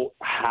 So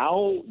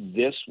how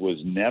this was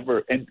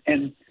never, and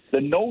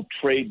the no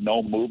trade,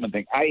 no movement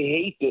thing, I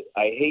hate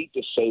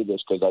to say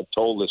this because I've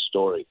told this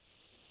story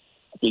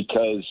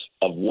because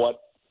of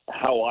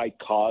how I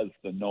caused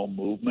the no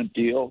movement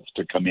deal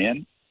to come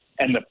in.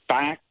 And the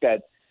fact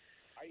that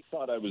I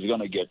thought I was going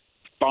to get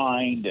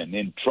fined and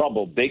in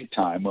trouble big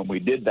time when we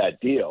did that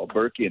deal,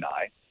 Berkey and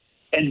I,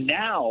 and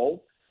now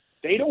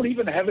they don't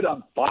even have it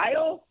on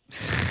file?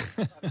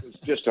 That was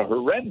just a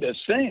horrendous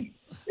thing.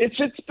 It's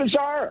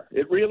bizarre.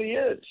 It really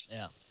is.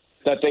 Yeah.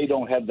 That they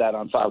don't have that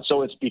on file.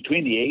 So it's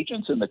between the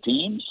agents and the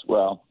teams.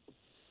 Well,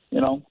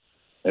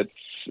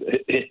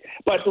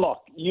 but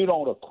look, you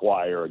don't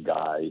acquire a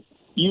guy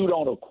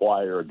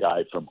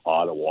from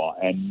Ottawa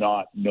and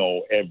not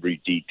know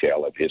every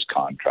detail of his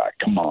contract.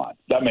 Come on.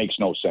 That makes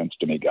no sense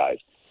to me, guys.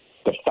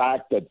 The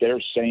fact that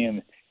they're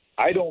saying,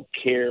 I don't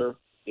care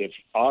if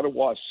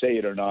Ottawa say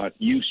it or not,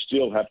 you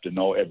still have to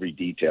know every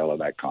detail of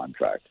that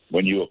contract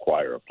when you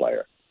acquire a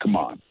player. Come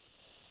on.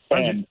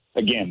 And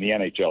again, the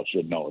NHL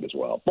should know it as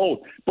well.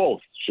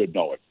 Both should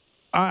know it.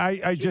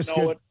 I just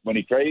know it when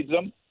he trades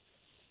them.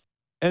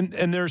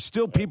 And there's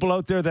still people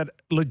out there that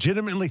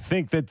legitimately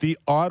think that the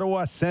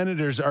Ottawa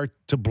Senators are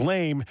to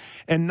blame.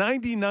 And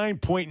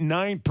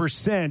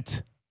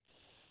 99.9%,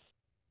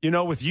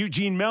 with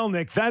Eugene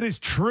Melnyk, that is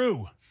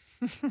true.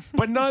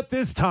 But not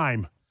this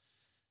time.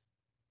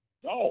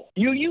 No,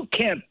 you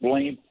can't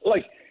blame.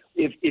 Like,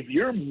 if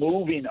you're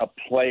moving a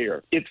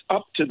player, it's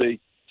up to the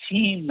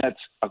team that's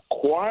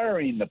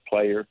acquiring the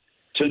player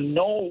to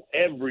know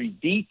every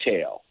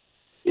detail.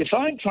 If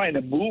I'm trying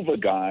to move a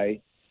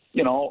guy,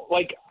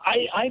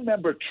 I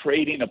remember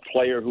trading a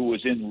player who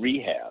was in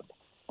rehab,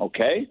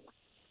 okay?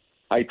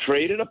 I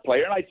traded a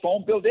player, and I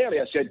phoned Bill Daly.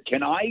 I said,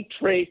 can I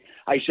trade?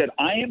 I said,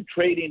 I am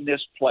trading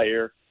this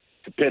player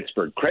to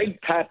Pittsburgh. Craig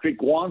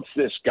Patrick wants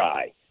this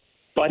guy,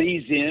 but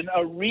he's in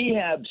a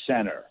rehab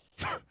center.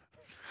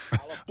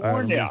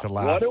 California.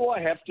 What do I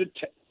have to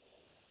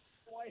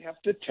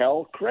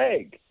tell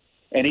Craig?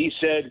 And he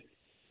said,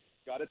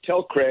 got to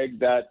tell Craig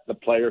that the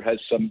player has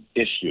some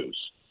issues.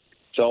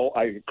 So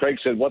Craig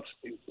said, what's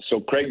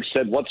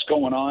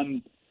going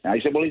on? And I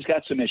said, well, he's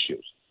got some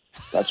issues.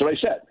 That's what I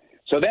said.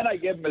 So then I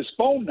gave him his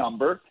phone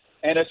number,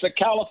 and it's a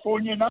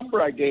California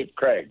number I gave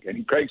Craig.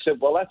 And Craig said,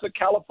 well, that's a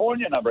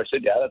California number. I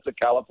said, yeah, that's a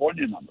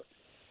California number.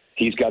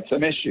 He's got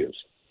some issues.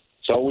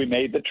 So we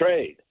made the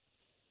trade.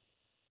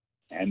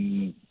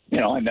 And,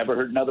 I never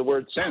heard another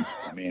word since.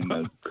 I mean,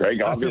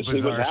 Craig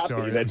obviously was happy.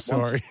 Story. I'm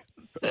sorry.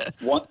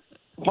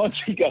 Once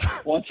he got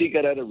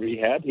out of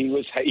rehab,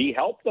 he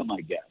helped them, I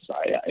guess.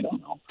 I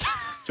don't know.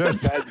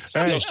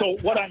 So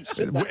what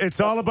it's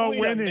all about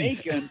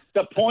winning.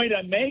 The point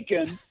I'm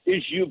making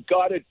is you've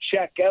got to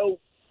check out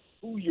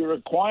who you're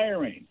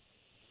acquiring.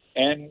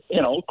 And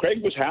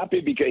Craig was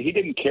happy because he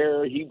didn't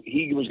care.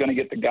 He was going to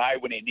get the guy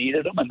when he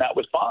needed him, and that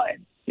was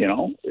fine.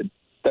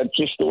 That's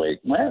just the way it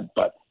went.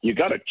 But you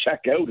got to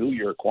check out who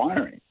you're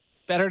acquiring.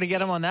 Better to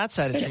get him on that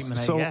side of treatment,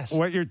 I guess. So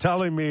what you're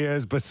telling me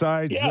is,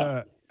 besides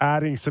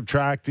adding,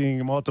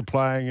 subtracting,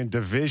 multiplying, and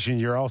division,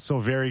 you're also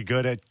very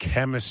good at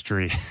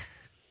chemistry.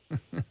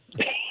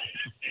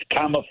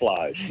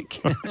 Camouflage.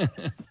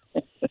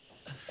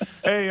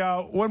 Hey,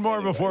 one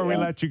more before we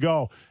let you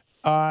go.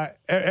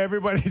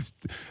 Everybody's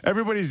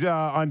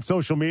on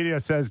social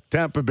media says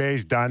Tampa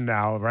Bay's done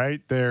now,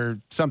 right?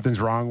 Something's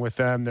wrong with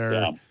them.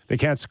 They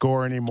can't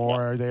score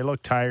anymore. They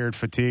look tired,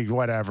 fatigued,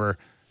 whatever.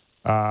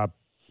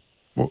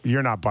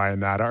 You're not buying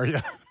that, are you?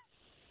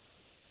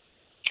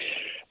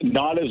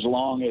 Not as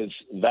long as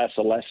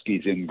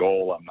Vasilevsky's in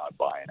goal, I'm not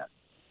buying it.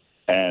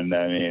 And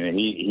I mean,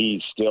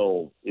 he's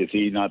still, is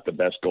he not the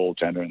best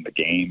goaltender in the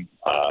game?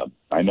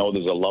 I know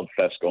there's a love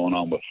fest going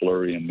on with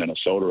Fleury in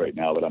Minnesota right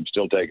now, but I'm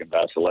still taking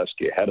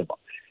Vasilevsky ahead of him.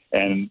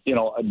 And,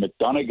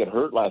 McDonough got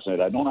hurt last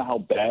night. I don't know how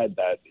bad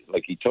that,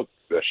 he took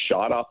the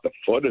shot off the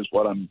foot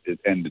and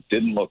it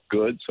didn't look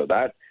good. So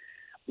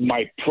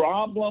my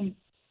problem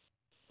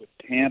with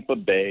Tampa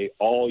Bay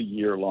all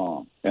year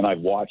long, and I've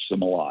watched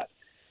them a lot,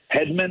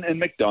 Hedman and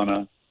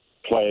McDonough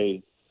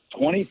play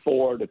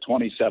 24 to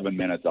 27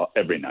 minutes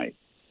every night.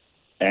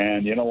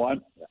 And you know what?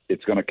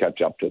 It's going to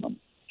catch up to them.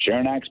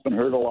 Chernak's been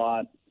hurt a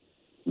lot.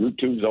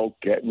 Ruda's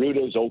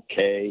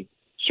okay.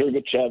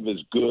 Sergachev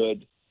is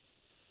good.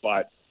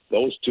 But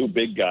those two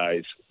big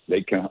guys,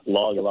 they can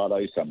log a lot of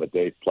ice on, but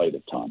they've played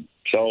a ton.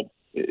 So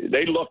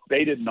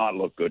they did not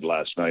look good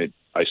last night.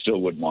 I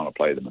still wouldn't want to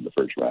play them in the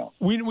first round.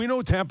 We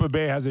know Tampa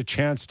Bay has a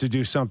chance to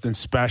do something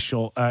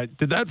special.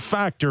 Did that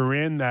factor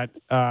in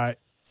that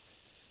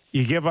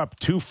you give up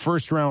 2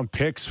 first-round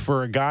picks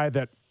for a guy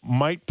that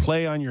might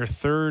play on your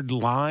third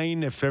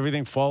line if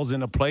everything falls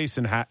into place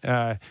in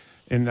Hagel?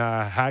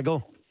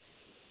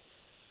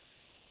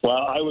 Well,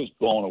 I was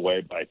blown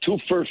away by 2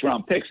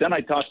 first-round picks. Then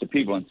I talked to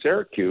people in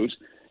Syracuse,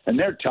 and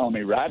they're telling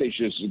me Radish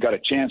has got a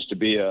chance to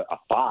be a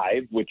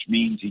 5, which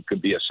means he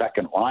could be a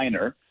second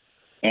liner.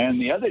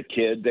 And the other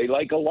kid, they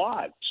like a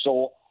lot.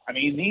 So, I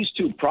mean, these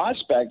 2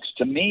 prospects,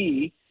 to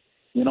me,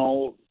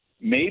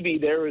 maybe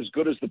they're as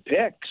good as the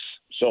picks.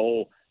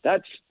 So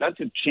that's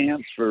a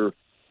chance for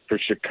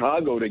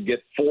Chicago to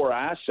get 4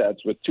 assets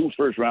with 2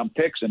 first-round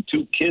picks and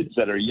 2 kids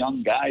that are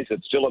young guys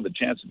that still have a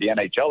chance to be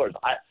NHLers.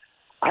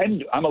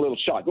 I'm a little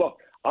shocked. Look,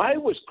 I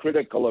was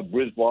critical of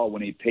Brisbois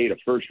when he paid a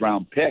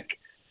first-round pick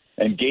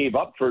and gave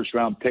up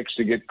first-round picks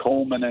to get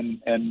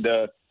Coleman and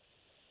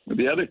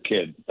the other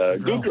kid,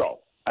 Goudreau.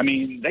 I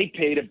mean, they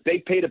paid a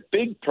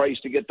big price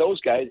to get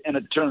those guys, and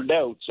it turned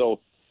out. So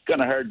it's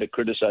kind of hard to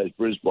criticize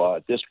Brisbois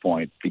at this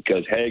point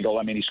because Hagel,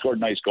 I mean, he scored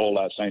a nice goal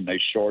last night,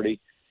 nice shorty.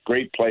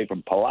 Great play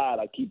from Palat.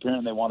 I keep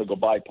hearing they want to go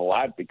buy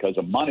Palat because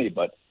of money,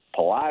 but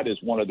Palat is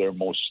one of their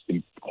most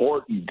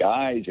important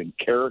guys and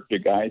character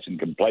guys and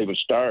can play with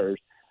stars.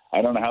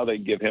 I don't know how they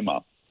give him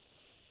up.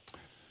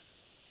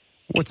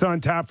 What's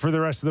on tap for the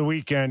rest of the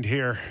weekend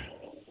here?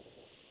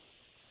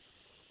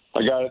 I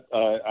got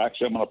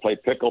actually, I'm going to play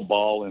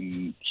pickleball,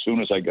 and as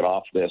soon as I get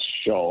off this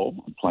show,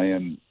 I'm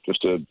playing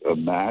just a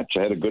match.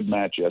 I had a good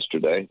match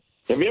yesterday.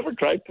 Have you ever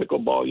tried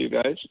pickleball, you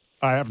guys?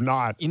 I have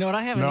not. You know what?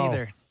 I haven't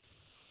either.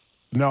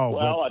 No.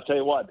 Well, I'll tell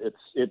you what.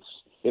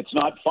 It's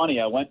not funny.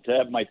 I went to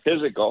have my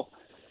physical,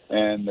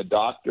 and the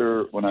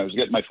doctor, when I was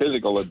getting my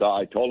physical,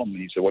 I told him,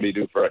 he said, "What do you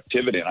do for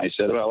activity?" And I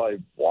said, "Well, I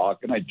walk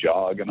and I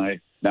jog, and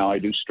now I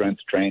do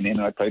strength training,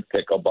 and I play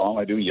pickleball, and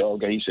I do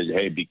yoga." He said,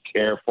 "Hey, be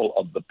careful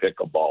of the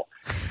pickleball.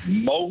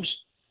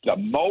 The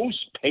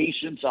most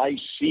patients I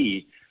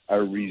see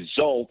are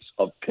results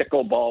of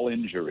pickleball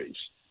injuries.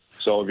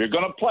 So if you're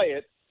going to play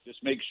it,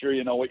 just make sure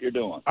you know what you're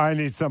doing." I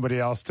need somebody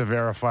else to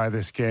verify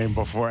this game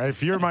before.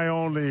 If you're my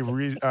only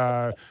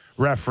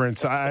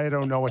reference, I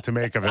don't know what to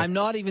make of it. I'm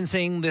not even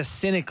saying this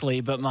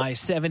cynically, but my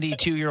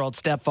 72-year-old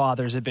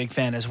stepfather is a big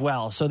fan as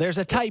well. So there's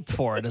a type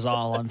for it, is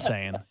all I'm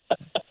saying.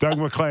 Doug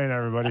MacLean,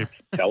 everybody.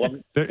 Tell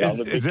him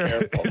Is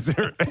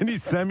there any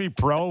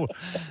semi-pro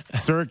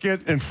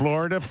circuit in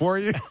Florida for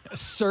you?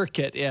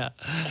 Circuit, yeah.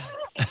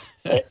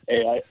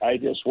 Hey, I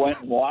just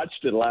went and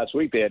watched it last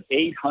week. They had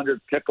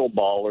 800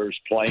 pickleballers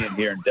playing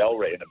here in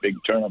Delray in a big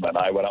tournament.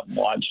 I went up and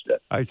watched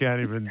it. I can't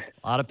even.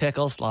 A lot of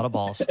pickles, a lot of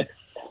balls.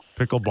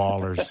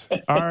 Pickleballers.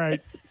 All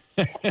right.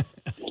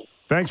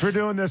 Thanks for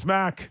doing this,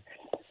 Mac.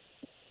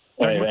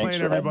 Doug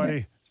MacLean,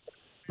 everybody.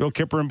 Bill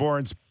Kipper and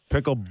Bourne's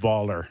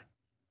pickleballer.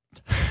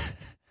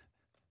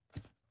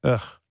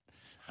 Ugh.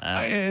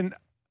 And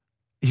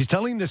he's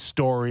telling this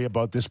story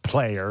about this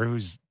player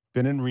who's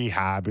been in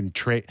rehab and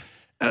trade.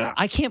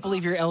 I can't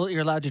believe you're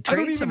allowed to trade. I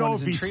don't even know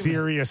if he's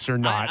serious or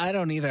not. I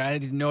don't either. I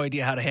had no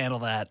idea how to handle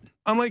that.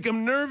 I'm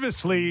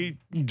nervously,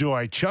 do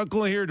I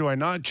chuckle here? Do I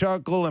not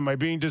chuckle? Am I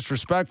being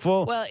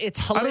disrespectful? Well, it's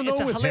a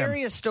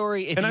hilarious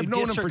story if you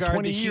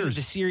disregard the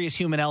serious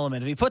human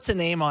element. If he puts a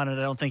name on it,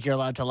 I don't think you're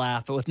allowed to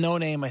laugh. But with no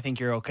name, I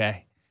think you're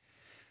okay.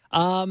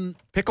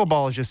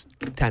 Pickleball is just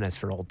tennis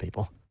for old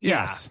people.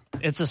 Yes. Yeah,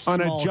 it's a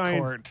small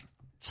court.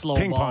 Slow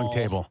ping ball. pong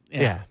table.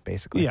 Yeah,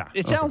 basically. Yeah.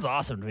 It sounds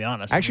awesome, to be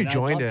honest. I actually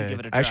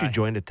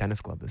joined a tennis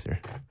club this year.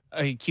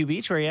 Q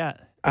Beach, where are you at?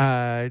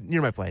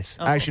 Near my place.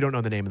 Oh. I actually don't know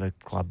the name of the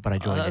club, but I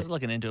joined it. I was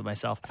looking into it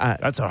myself.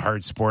 That's a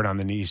hard sport on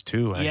the knees,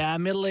 too. Yeah,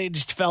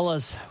 middle-aged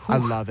fellas. I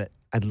love it.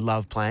 I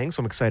love playing, so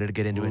I'm excited to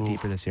get into it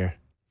deeper this year.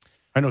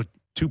 I know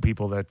 2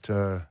 people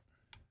that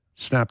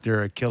snapped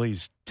their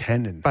Achilles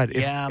tendon. But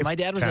my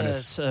dad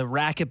was a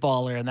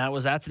racquetballer, and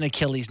that's an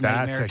Achilles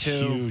nightmare, too.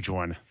 That's a huge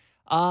one.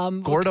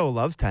 Gordo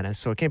loves tennis,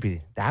 so it can't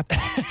be that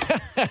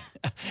bad.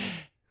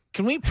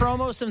 Can we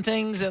promo some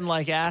things and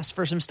ask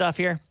for some stuff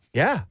here?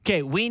 Yeah.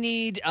 Okay, we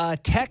need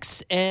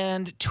texts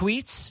and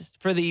tweets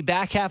for the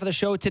back half of the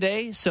show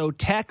today. So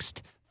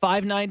text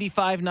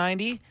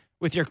 590-590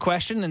 with your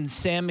question, and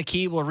Sam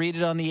McKee will read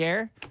it on the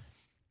air.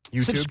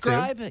 YouTube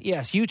Subscribe. too?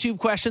 Yes, YouTube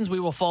questions. We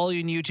will follow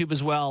you on YouTube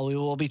as well. We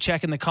will be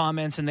checking the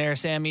comments in there.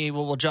 Sammy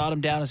will jot them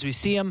down as we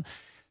see them.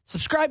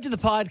 Subscribe to the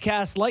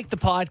podcast, like the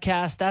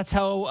podcast. That's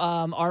how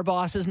our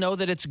bosses know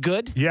that it's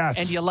good. Yes.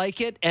 And you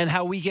like it, and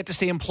how we get to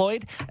stay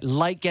employed.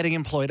 Like getting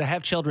employed. I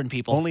have children,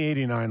 people. Only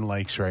 89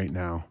 likes right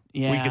now.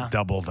 Yeah. We could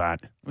double that.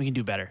 We can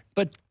do better.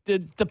 But the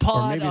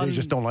pod... Or maybe they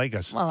just don't like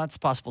us. Well, that's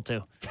possible,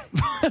 too.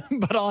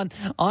 But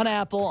on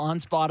Apple, on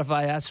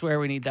Spotify, that's where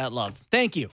we need that love. Thank you.